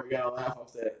only way we gotta laugh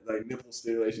off that like nipple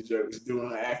stimulation joke is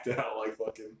doing an act out like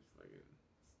fucking.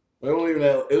 We don't even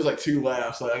have, it was like 2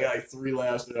 laughs. Like I got like 3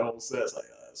 laughs in the whole set. It's like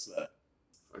that's that.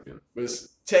 Fucking. But it's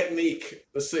technique.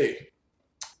 Let's see.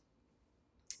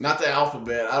 Not the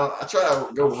alphabet. I try to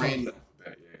go random.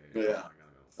 Yeah.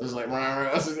 I was like,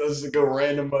 I just go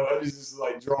random. I was just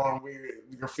like drawing weird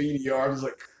graffiti art. I was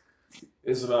like.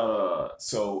 It's about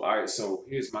so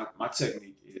here's my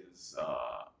technique is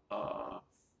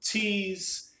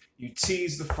tease. You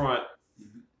tease the front.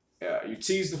 You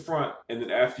tease the front, and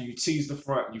then after you tease the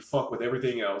front, you fuck with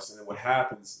everything else. And then what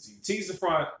happens is you tease the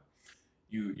front,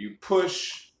 you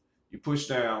push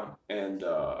down, and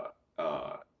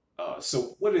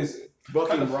so what is it?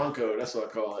 Bucking Bronco, that's what I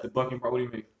call it. The bucking Bronco. What do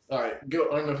you mean? All right, go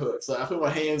underhook. So I put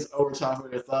my hands over top of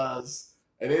their thighs.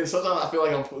 And then sometimes I feel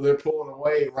like they're pulling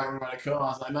away right when I come. I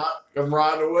was like, I'm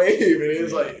riding the wave. And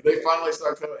it's like, they finally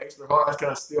start coming extra hard. I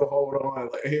kind of still hold on.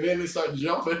 Like, and then they start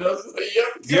jumping. I was like,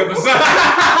 yep.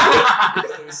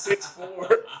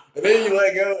 6'4". And then you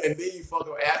let go. And then you fuck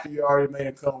them after you already made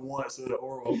them come once with the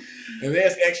oral. And then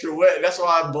it's extra wet. That's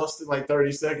why I busted like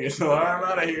 30 seconds. So I'm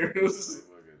out of here.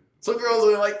 Some girls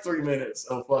only like 3 minutes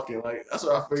of fucking. Like, that's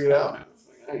what I figured out.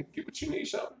 Hey, get what you need,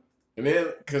 Sheldon. And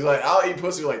then, because like I'll eat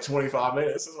pussy for like 25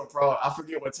 minutes. That's my problem. I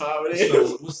forget what time it is.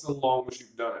 So, what's the longest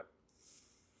you've done it?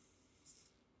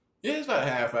 Yeah, it's about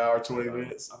a half hour, 20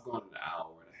 minutes. I've gone an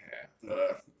hour and a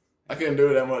half. I couldn't do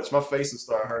it that much. My face would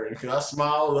start hurting because I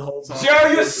smiled the whole time. Joe,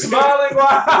 you're smiling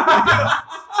while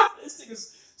this thing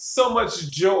is so much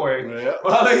joy. Yeah.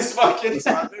 While he's fucking. That's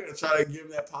what I do. I try to give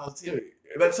him that positivity.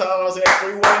 That time I was at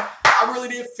 3-1, I really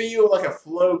did feel like a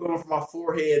flow going from my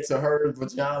forehead to her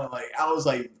vagina. Like I was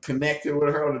like connected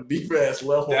with her on a deep ass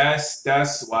level. That's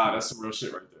wow. That's some real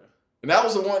shit right there. And that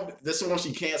was the one. That's the one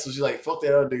she canceled. She's like, "Fuck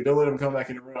that other dude. Don't let him come back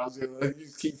in the room." I was just like, "You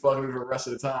just keep fucking me for the rest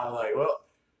of the time." Like, well,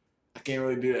 I can't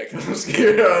really do that because I'm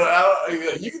scared.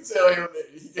 You can tell him that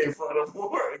he can't fuck no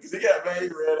more because he got mad. He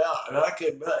ran out, and I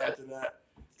couldn't nut after that.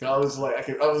 I was like,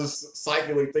 I was just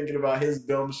psychically thinking about his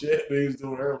dumb shit that he was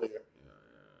doing earlier.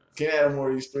 Can't have more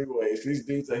of these 3-ways. These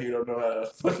dudes out here don't know how to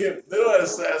fucking. They don't know how to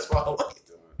satisfy.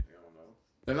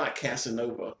 They're not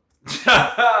Casanova.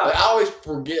 I always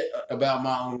forget about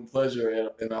my own pleasure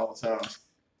at all times.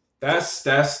 That's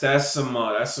some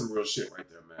real shit right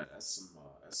there, man. That's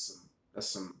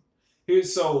some.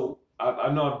 Here's so I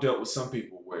know I've dealt with some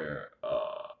people where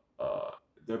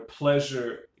their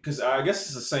pleasure, because I guess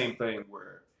it's the same thing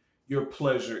where your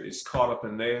pleasure is caught up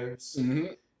in theirs,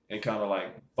 Mm-hmm. and kind of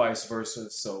like vice versa.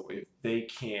 So if they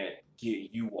can't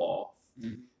get you off,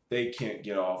 they can't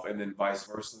get off, and then vice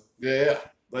versa. Yeah.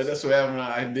 Like, that's what happened.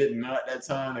 I did not that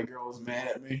time. The girl was mad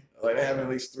at me. Like, that happened at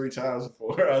least 3 times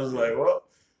before. I was like, well,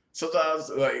 sometimes,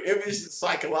 like, if it's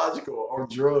psychological or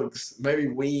drugs, maybe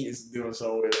weed is doing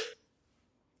something with it.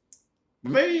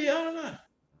 But maybe, I don't know.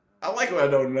 I like when I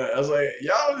don't know. I was like,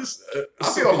 y'all just, I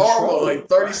feel horrible. Like,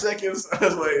 30 seconds. I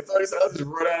was like, 30 seconds, I'll just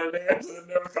run out of there so they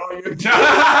never call you.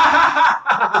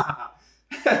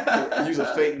 Use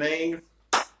a fake name.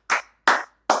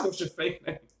 What's your fake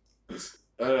name?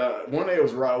 One name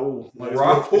was Raul. Like,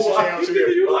 Raul?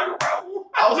 You like Raul?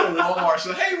 I was in Walmart. She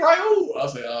said, "Hey, Raul." I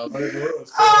was like, "Oh, man,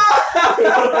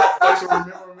 thanks for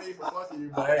remembering me for fucking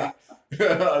you, but hey,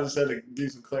 I just had to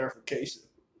give some clarification."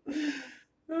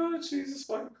 Oh, Jesus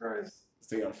fucking Christ! I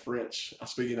think I'm French. I'm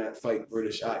speaking that fake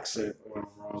British accent when I'm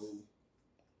Raul.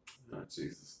 Oh,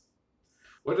 Jesus.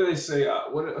 What do they say? How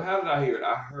did I hear it?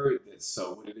 I heard that.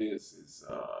 So what it is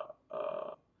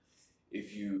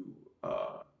if you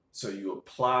so you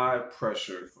apply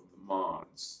pressure from the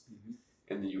mons,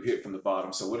 and then you hit from the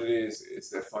bottom. So what it is, it's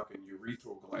that fucking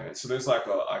urethral gland. So there's like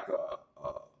a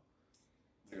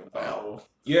valve.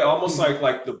 Yeah, almost like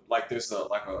there's a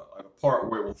part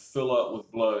where it will fill up with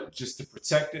blood just to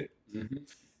protect it.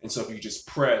 And so if you just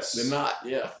press, they're not.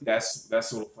 Yeah, that's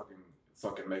what'll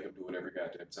fucking make them do it every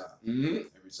goddamn time.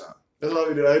 Every time. That's what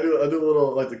we do. I do a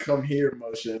little like the come here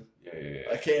motion. Yeah.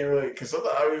 I can't really, because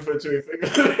sometimes I even put 2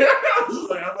 fingers in there. I was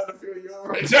like, I'm about to feel you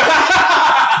right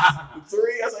now.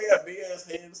 3, I was like, I got big ass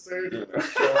hamster.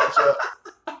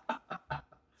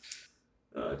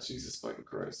 Oh, Jesus fucking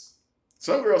Christ.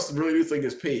 Some girls really do think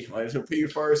it's pee. Like, she'll pee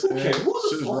first and then she'll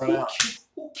just run out.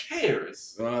 Who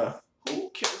cares? Who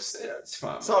cares? It's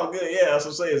fine. It's all good. Yeah, that's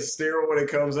what I'm saying. It's sterile when it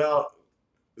comes out.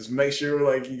 Just make sure,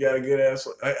 like, you got a good ass.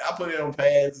 I put it on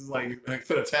pads, like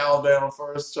put a towel down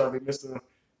first, try to be Mr.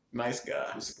 Nice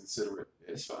Guy. Just consider it.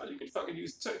 It's fine. You can fucking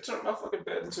turn my fucking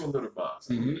bed into a litter box.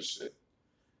 Shit.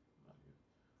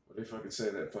 What they fucking say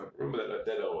that fucking, remember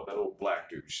that old black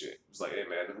dude shit. It was like, hey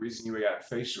man, the reason you got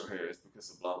facial hair is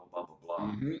because of blah blah blah blah blah.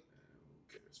 Who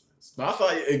cares, man? But I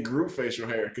thought it grew facial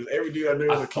hair because every dude I knew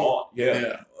was a kid.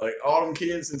 Yeah. Like all them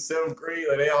kids in 7th grade,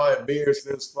 like they all had beards.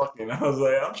 They was fucking. I was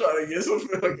like, I'm trying to get some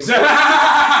fucking.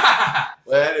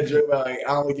 Well, I had a joke about like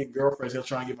I only get girlfriends. They'll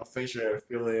try and get my facial hair to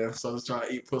fill in. So I was trying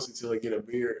to eat pussy till I get a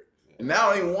beard. And now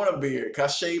I don't even want a beard.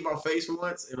 Cause I shaved my face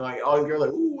once, and like all the girls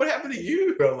like, ooh, what happened to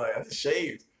you? I'm like, I just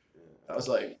shaved. I was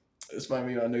like, this might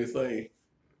be my new thing.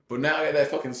 But now I got that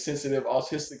fucking sensitive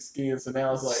autistic skin, so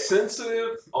now it's like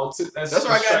sensitive autistic. That's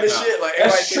where I got this shit. Like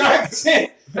that's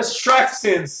track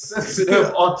 10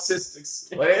 sensitive autistic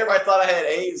skin. Like everybody thought I had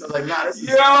AIDS. I was like, nah, this is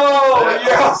yo.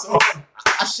 So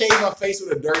I shaved my face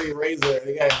with a dirty razor and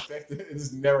it got infected. It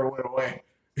just never went away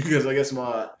because I guess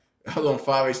I was on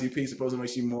 5-HTP, supposed to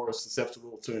make you more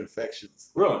susceptible to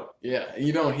infections. Really? Yeah, and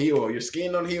you don't heal. Your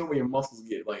skin don't heal, but your muscles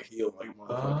get like healed like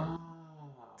motherfucker.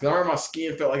 Cause I remember my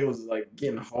skin felt like it was like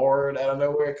getting hard out of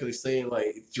nowhere because they say like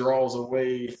it draws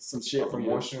away some shit from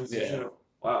moisture. Yeah.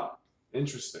 Wow.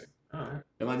 Interesting. All right.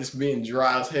 And like just being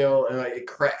dry as hell and like it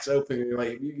cracks open and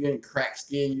like if you get cracked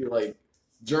skin, you're like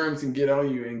germs can get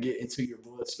on you and get into your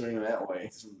bloodstream that way.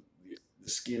 So the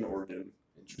skin organ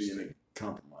being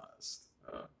compromised.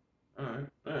 All right.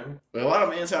 But a lot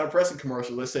of antidepressant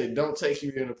commercials, they say don't take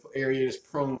you in an area that's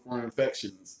prone for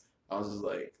infections. I was just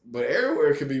like, but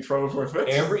everywhere could be prone for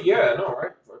infections. Yeah, I know,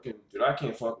 right? Fucking dude, I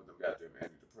can't fuck with them goddamn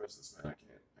antidepressants, man. I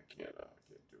can't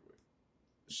do it.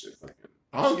 Shit, fucking.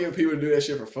 I don't get people to do that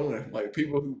shit for fun. Like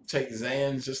people who take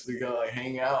Xans just to go like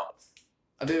hang out.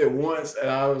 I did it once and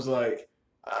I was like,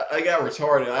 I got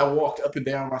retarded. I walked up and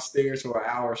down my stairs for an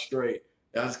hour straight.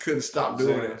 I just couldn't stop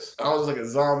doing it. I was like a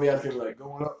zombie. I kept like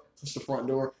going up, push the front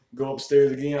door, go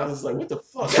upstairs again. I was just like, what the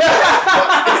fuck?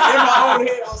 In my own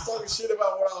head, I was talking shit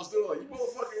about what I was doing. Like, you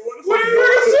motherfucker, what the fuck are you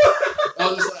doing? I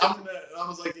was just like, I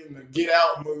was like in the Get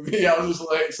Out movie. I was just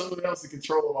like, somebody else in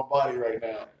control of my body right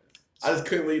now. I just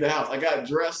couldn't leave the house. I got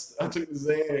dressed. I took the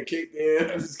Xan and kicked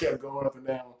in. I just kept going up and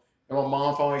down. And my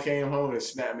mom finally came home and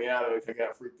snapped me out of it. I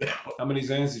got freaked out. How many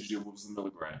Xans did you do? What was the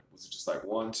milligram? Was it just like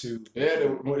 1, 2? Yeah,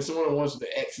 it's one of the ones with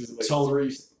the X's, like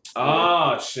 3.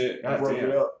 Ah, shit. I broke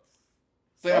it up.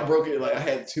 I think I broke it, like I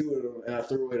had 2 of them and I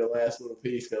threw away the last little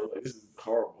piece because I was like, this is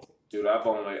horrible. Dude, I've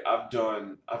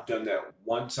done that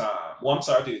one time. Well, I'm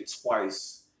sorry, I did it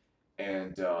twice.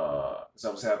 And because I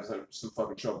was having some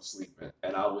fucking trouble sleeping.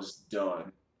 And I was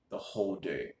done the whole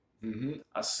day. Mm-hmm.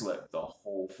 I slept the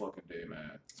whole fucking day,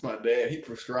 man. It's my dad. He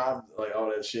prescribed like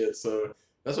all that shit. So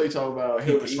that's what he talk about.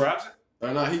 He prescribes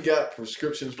it? No, he got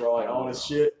prescriptions for like all this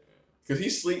shit. because he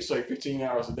sleeps like 15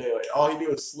 hours a day. Like all he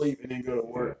do is sleep and then go to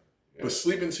work. Yeah. But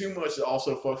sleeping too much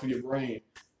also fucks with your brain.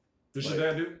 What's your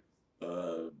dad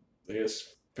do? I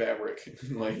guess fabric.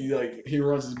 like he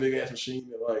runs his big ass machine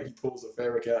that like he pulls the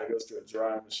fabric out and goes to a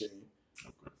drying machine.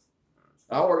 Okay.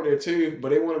 I work there too, but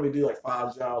they wanted me to do like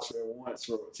 5 jobs for once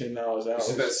for $10 hours. Is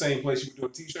it that same place you were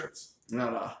doing t-shirts? No.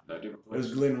 No, different It place.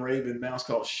 was Glen Raven. Now it's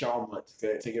called Shawmut.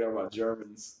 Taken over by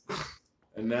Germans.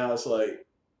 And now it's like,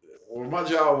 well, my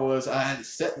job was I had to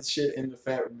set the shit in the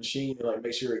fabric machine and like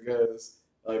make sure it goes.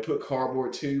 Like put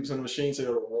cardboard tubes on the machine so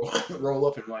it'll roll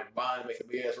up and like bind and make a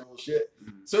big ass roll of shit.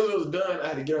 Mm-hmm. As soon as it was done, I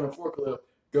had to get on the forklift,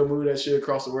 go move that shit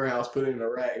across the warehouse, put it in a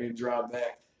rack, and then drive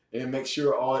back and make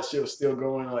sure all that shit was still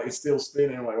going, like it's still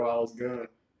spinning like while I was going.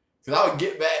 Cause I would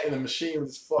get back and the machine would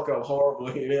just fuck up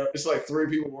horribly. It's like 3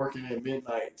 people working at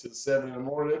midnight to 7 in the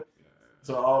morning.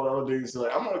 So all the other dudes are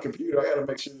like, I'm on a computer. I got to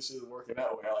make sure this shit is working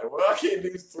that way. I'm like, well, I can't do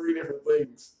 3 different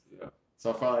things. Yeah. So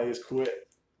I finally just quit.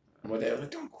 And my dad was like,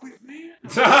 don't quit, man.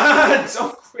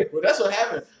 Don't quit. But that's what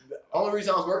happened. The only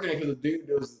reason I was working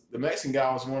because the Mexican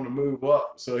guy was wanting to move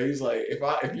up. So he's like,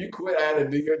 if you quit, I had to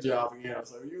do your job again. I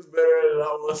was like, you was better at it than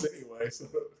I was anyway. So,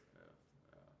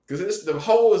 because the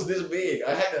hole is this big.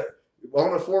 I had to,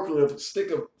 on the forklift,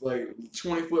 stick a like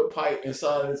 20-foot pipe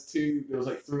inside this tube that was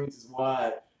like 3 inches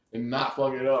wide. And not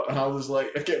fuck it up. And I was just like,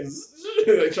 I kept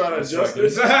like trying to adjust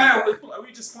it. Are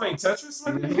we just playing Tetris?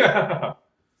 I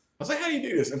was like, how do you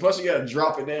do this? And plus, you got to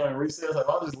drop it down and reset. I was like,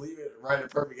 I'll just leave it right at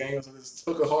perfect angles and just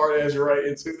took a hard edge right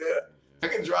into that. I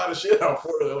can drive the shit out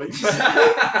for it. Like,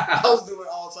 I was doing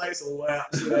all types of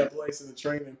laps in that place in the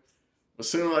training. But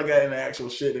soon as I got in the actual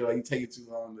shit, they're like, you take it too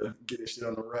long to get this shit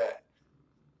on the rack.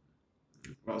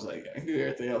 I was like, I can do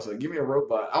everything else. Like, give me a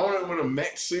robot. I wanted one of a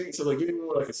mech suit, so like, give me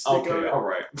one like a stick on it. All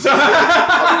right.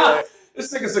 Like,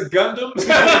 this nigga's a Gundam.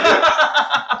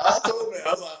 I told him,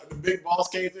 I was like, the big boss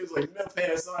came through. He's like, you never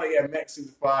Panasonic got mech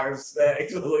suits fire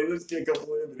stacked. I was like, let's get a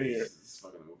couple of them in here. This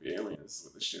fucking movie Aliens. This is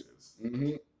what this shit is.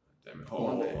 Mm-hmm. Damn it.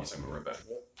 Hold on 1 second. We're right back.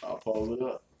 I'll pause it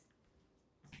up.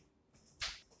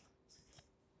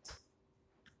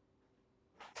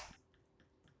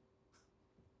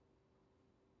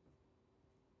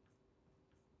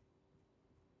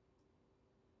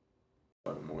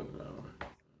 More than an hour.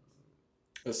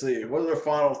 Let's see. What are their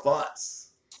final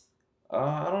thoughts?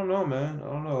 I don't know, man. I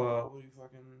don't know. What do you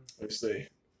fucking? Let's see.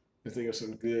 I think of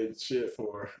some good shit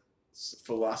for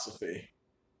philosophy.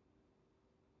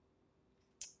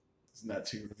 It's not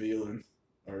too revealing,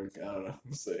 or I don't know.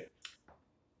 Let's see.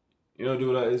 You know,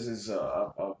 dude,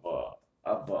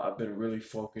 I've been really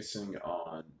focusing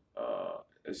on.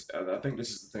 I think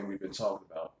this is the thing we've been talking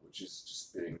about, which is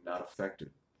just being not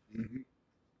affected. Mm-hmm.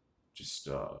 Just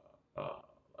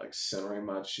like centering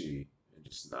my chi and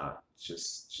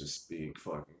just being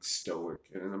fucking stoic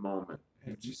and in the moment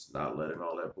and just not letting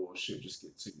all that bullshit just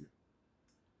get to you.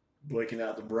 Blinking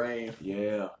out the brain.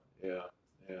 Yeah.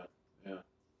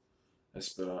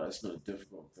 It's been a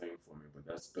difficult thing for me, but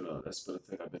that's been a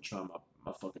thing I've been trying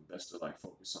my fucking best to like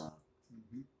focus on.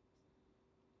 Mm-hmm.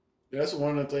 Yeah, that's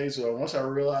one of the things. So once I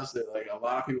realized that like a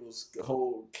lot of people's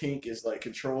whole kink is like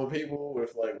controlling people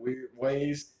with like weird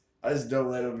ways, I just don't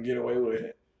let them get away with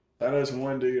it. I know this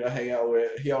one dude I hang out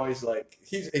with. He always like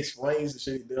he explains the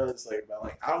shit he does like about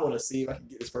like I want to see if I can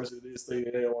get this person to do this thing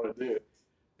that they don't want to do.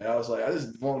 And I was like, I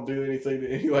just won't do anything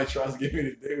that anybody tries to get me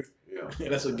to do. Yeah,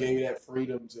 and that's what gave me that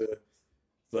freedom to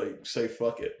like say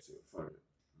fuck it.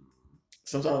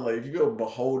 Sometimes like if you go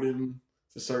beholden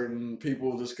to certain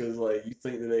people just because like you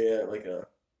think that they have like a,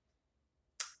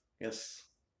 I guess,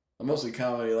 I'm mostly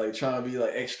comedy like trying to be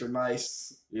like extra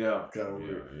nice. Yeah, kind of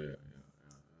weird. Yeah.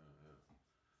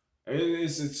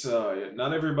 It's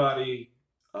not everybody.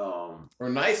 Or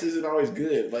nice isn't always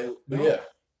good. Like No. yeah,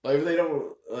 like if they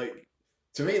don't like.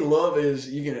 To me, love is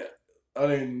you can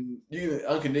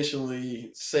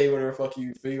unconditionally say whatever fuck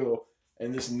you feel,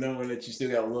 and just knowing that you still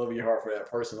got love in your heart for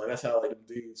that person. Like that's how like them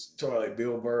dudes talking about like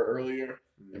Bill Burr earlier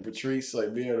and Patrice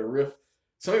like being able to riff.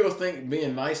 Some people think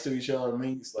being nice to each other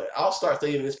means like I'll start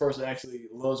thinking this person actually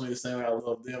loves me the same way I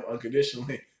love them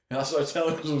unconditionally, and I start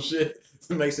telling them some shit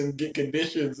to make them get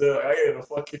conditions. They're like, I gotta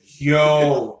fucking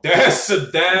Yo,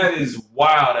 that is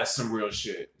wow. That's some real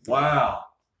shit. Wow.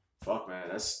 Fuck man,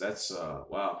 that's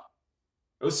wow.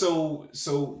 So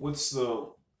what's the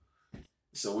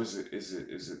is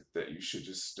it that you should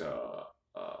just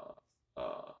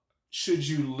should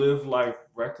you live life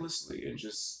recklessly and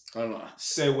just I don't know.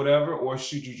 say whatever, or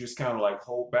should you just kind of like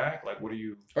hold back? Like what do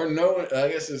you Or knowing, I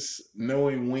guess it's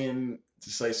knowing when to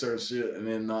say certain shit and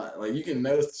then not. Like you can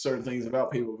notice certain things about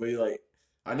people, be like,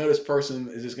 I know this person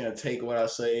is just gonna take what I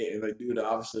say and they do the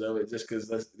opposite of it just because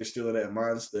they're still in that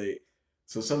mind state.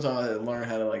 So sometimes I had to learn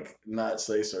how to like not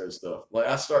say certain stuff. Like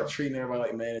I start treating everybody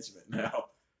like management now.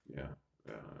 Yeah.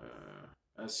 Yeah.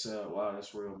 That's wow.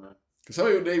 That's real, man. Cause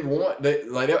some people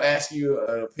they'll ask you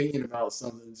an opinion about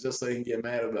something just so they can get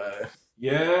mad about it.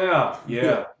 Yeah.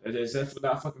 Yeah. Is that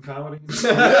not fucking comedy?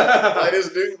 Yeah. Like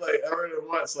this dude, like I heard it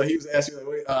once. Like he was asking, like,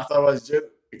 wait, I thought it was a joke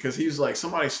because he was like,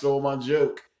 somebody stole my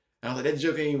joke. And I was like, that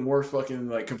joke ain't even worth fucking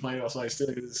like complaining about somebody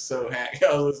stealing because it's so hack.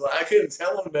 I was like, I couldn't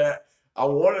tell him that. I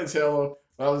wanted to tell him,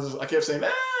 but I kept saying,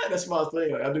 that's my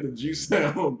thing. Like I do the juice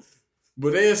sound.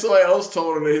 But then somebody else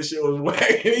told him that his shit was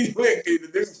whack, and he went. The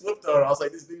dude flipped on it. I was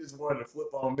like, this dude just wanted to flip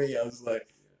on me. I was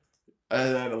like, I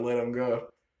had to let him go.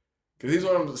 Because he's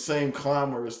one of the same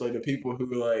climbers, like the people who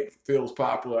like Phil's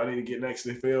popular. I need to get next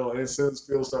to Phil, and as soon as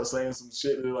Phil starts saying some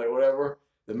shit, they're like whatever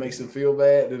that makes them feel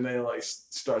bad, then they like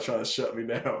start trying to shut me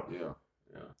down. Yeah.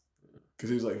 Because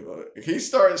he was like, he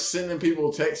started sending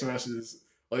people text messages,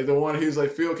 like the one he was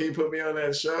like, Phil, can you put me on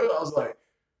that show? I was like,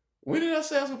 when did I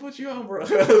say I was gonna put you on, bro? I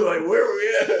was like, where were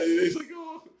we at? And he's like,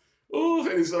 oh,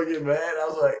 and he started getting mad. I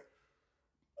was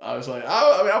like,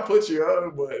 I mean, I'll put you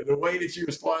on, but the way that you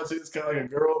respond to it's kind of like a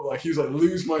girl. Like he was like,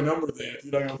 lose my number then if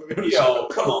you're not gonna put me on the show.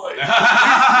 Come on. Like,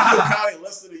 probably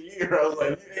less than a year. I was like,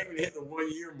 you ain't even hit the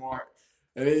 1 year mark.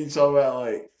 And then you talk about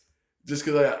like, just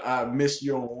because I missed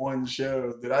you on one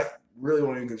show that I really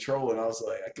wasn't in control, and I was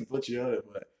like, I can put you on it,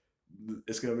 but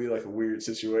it's gonna be like a weird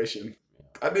situation.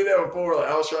 I did that before. Like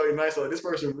I was trying to be nice. Like this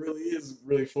person really is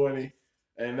really funny,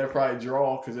 and they're probably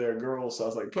draw because they're a girl. So I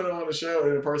was like, put it on the show,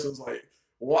 and the person's like,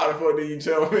 why the fuck did you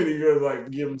tell me to go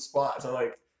like give them spots? I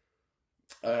like,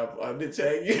 I did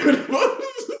tag you.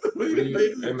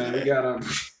 Hey man, we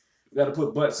gotta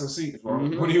put butts in seats, bro.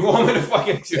 Mm-hmm. What do you want me to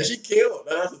fucking do? And she killed.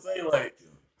 That's the thing. Like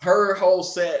her whole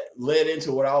set led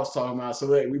into what I was talking about. So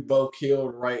like we both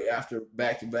killed right after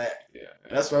back to back. Yeah,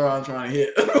 and that's where I'm trying to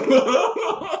hit.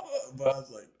 But I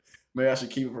was like, maybe I should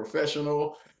keep it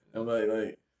professional. And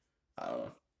like I don't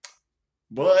know.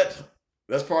 But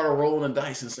that's part of rolling the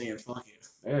dice and saying fuck it.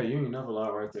 Yeah, you ain't never lie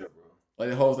right there, bro. Like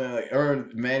the whole thing, like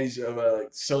earned Maddie's like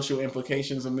social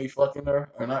implications of me fucking her,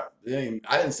 or not. I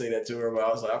didn't say that to her, but I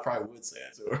was like, I probably would say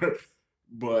that to her.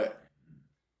 But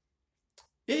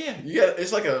yeah,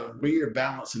 it's like a weird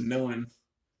balance of knowing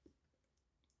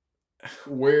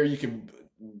where you can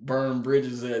burn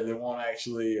bridges that won't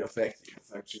actually affect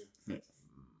you. Yeah.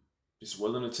 Just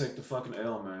willing to take the fucking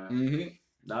L, man. Mm-hmm.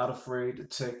 Not afraid to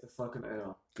take the fucking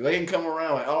L. Cause they can come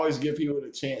around. Like I always give people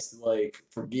the chance to like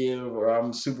forgive, or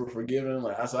I'm super forgiving.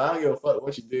 Like I said, I don't give a fuck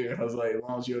what you do. I was like, as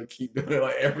long as you keep doing it,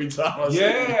 like every time.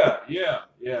 Yeah.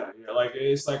 Like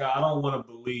it's like I don't want to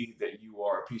believe that you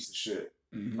are a piece of shit.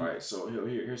 Mm-hmm. Right? So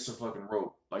here's some fucking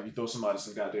rope. Like you throw somebody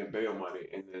some goddamn bail money,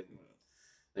 and then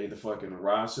they either fucking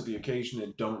rise to the occasion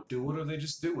and don't do it, or they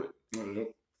just do it. Mm-hmm.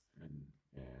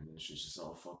 And it's just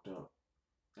all fucked up.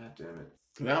 God damn it.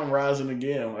 Now I'm rising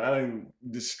again. I done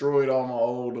destroyed all my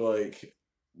old like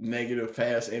negative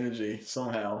past energy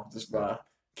somehow just by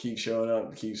keep showing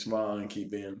up, keep smiling, keep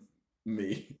being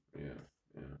me. Yeah.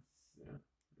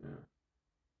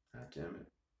 God damn it.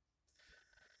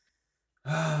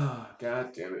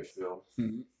 God damn it, Phil.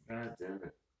 God damn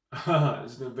it.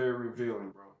 It's been very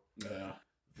revealing, bro.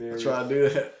 Yeah. I try to do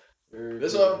that.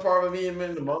 This other part of me in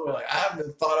the moment, like I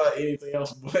haven't thought of anything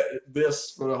else but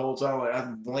this for the whole time. Like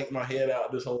I've blanked my head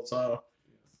out this whole time.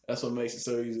 That's what makes it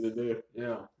so easy to do.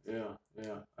 Yeah.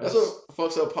 That's what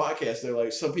fucks up podcasts. They're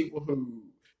like some people who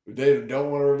they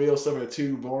don't want to reveal stuff, are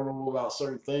too vulnerable about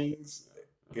certain things,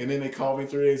 and then they call me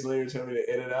 3 days later and tell me to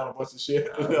edit out a bunch of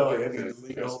shit.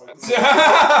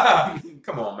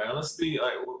 Come on, man. Let's be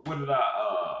like, what did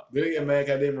I? They get mad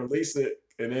I didn't release it.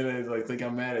 And then they like think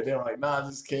I'm mad at them. Like, nah, I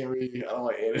just can't read. I don't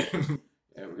like editing.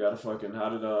 Yeah, we gotta fucking. How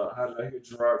did I hear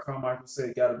Gerard Carmichael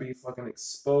say? Gotta be fucking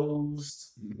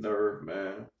exposed. Nerve,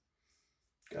 man.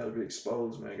 Gotta be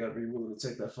exposed, man. Gotta be willing to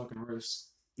take that fucking risk.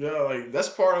 Yeah, like that's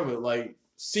part of it. Like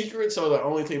secrets are the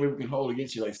only thing people can hold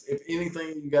against you. Like if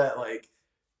anything you got like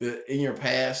in your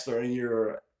past or in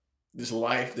your this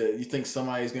life that you think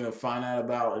somebody's gonna find out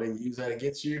about and then use that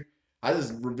against you, I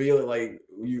just reveal it like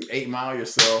you 8 Mile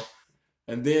yourself.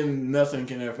 And then nothing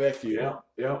can affect you.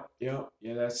 Yeah.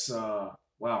 That's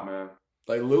wow, man.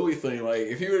 Like Louis thing. Like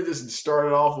if he would have just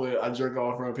started off with I jerk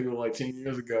off in front of people like 10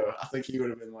 years ago, I think he would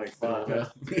have been like fine. Yeah.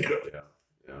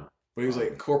 But he was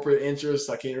like corporate interests.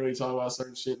 I can't really talk about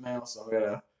certain shit now, so I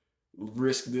gotta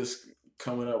risk this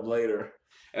coming up later.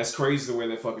 That's crazy the way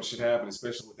that fucking shit happened,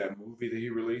 especially with that movie that he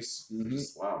released. Mm-hmm.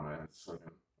 Just, wow, man. It's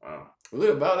fucking wow. Was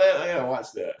it about that? I gotta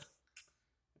watch that.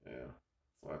 Yeah.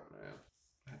 Fuck, man.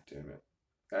 God damn it.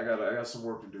 I got some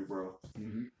work to do, bro.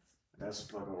 Mm-hmm. That's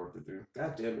some fucking work to do.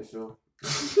 God damn it, Phil.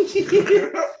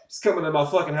 Just coming to my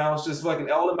fucking house, just fucking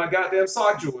all in my goddamn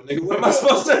sock drawer, nigga. What am I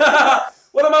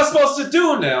supposed to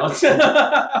do now?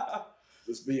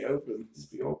 Just be open.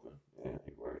 Just be open. Yeah,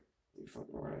 you're right. You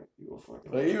fucking right. You a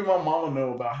fucking. Like, even my mama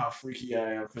know about how freaky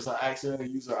I am because I accidentally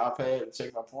use her iPad to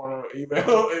check my porno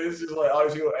email, and it's just like all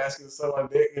these people asking to suck my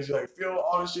dick, and she's like, "Phil,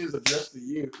 all this shit is addressed to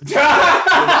you." No,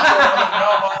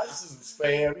 mom, this isn't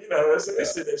spam. You know, they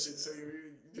send that shit to you.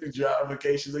 You do job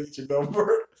applications, they get your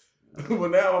number.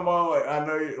 But now my mom, like, I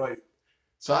know you, like,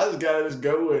 so I just gotta just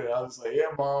go with it. I was like,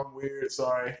 "Yeah, mom, weird,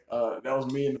 sorry. That was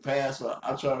me in the past, but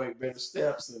I try to make better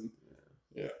steps." And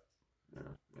yeah. I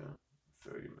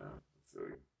feel you, man. I feel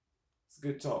you. It's a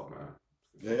good talk, man.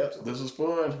 Yeah, this was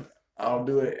fun. I'll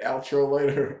do an outro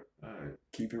later. All right.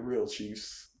 Keep it real,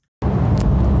 Chiefs.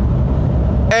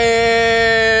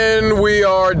 And we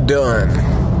are done.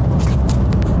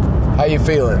 How you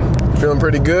feeling? Feeling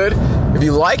pretty good? If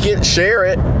you like it, share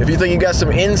it. If you think you got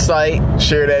some insight,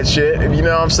 share that shit. If you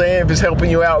know what I'm saying, if it's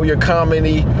helping you out with your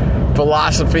comedy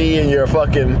philosophy and your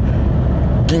fucking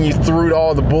getting you through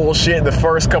all the bullshit the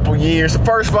first couple years. The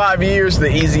first 5 years, the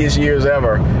easiest years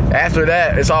ever. After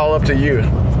that, it's all up to you.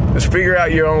 Just figure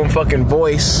out your own fucking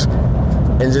voice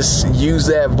and just use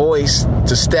that voice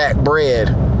to stack bread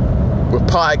with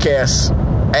podcast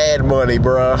ad money,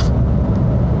 bruh.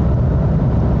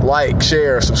 Like,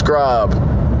 share, subscribe.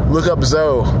 Look up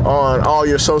Zoe on all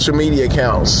your social media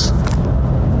accounts,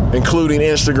 including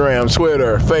Instagram,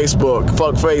 Twitter, Facebook,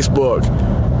 fuck Facebook,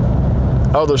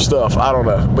 other stuff, I don't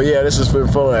know. But yeah, this has been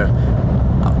fun.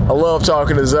 I love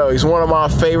talking to Zoe. He's one of my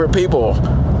favorite people.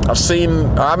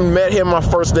 I met him my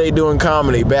first day doing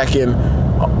comedy back in,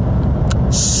 I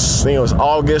think it was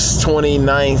August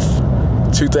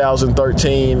 29th,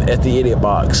 2013 at the Idiot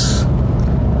Box.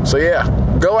 So yeah,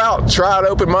 go out, try an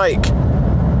open mic,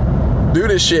 do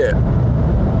this shit,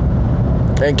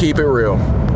 and keep it real.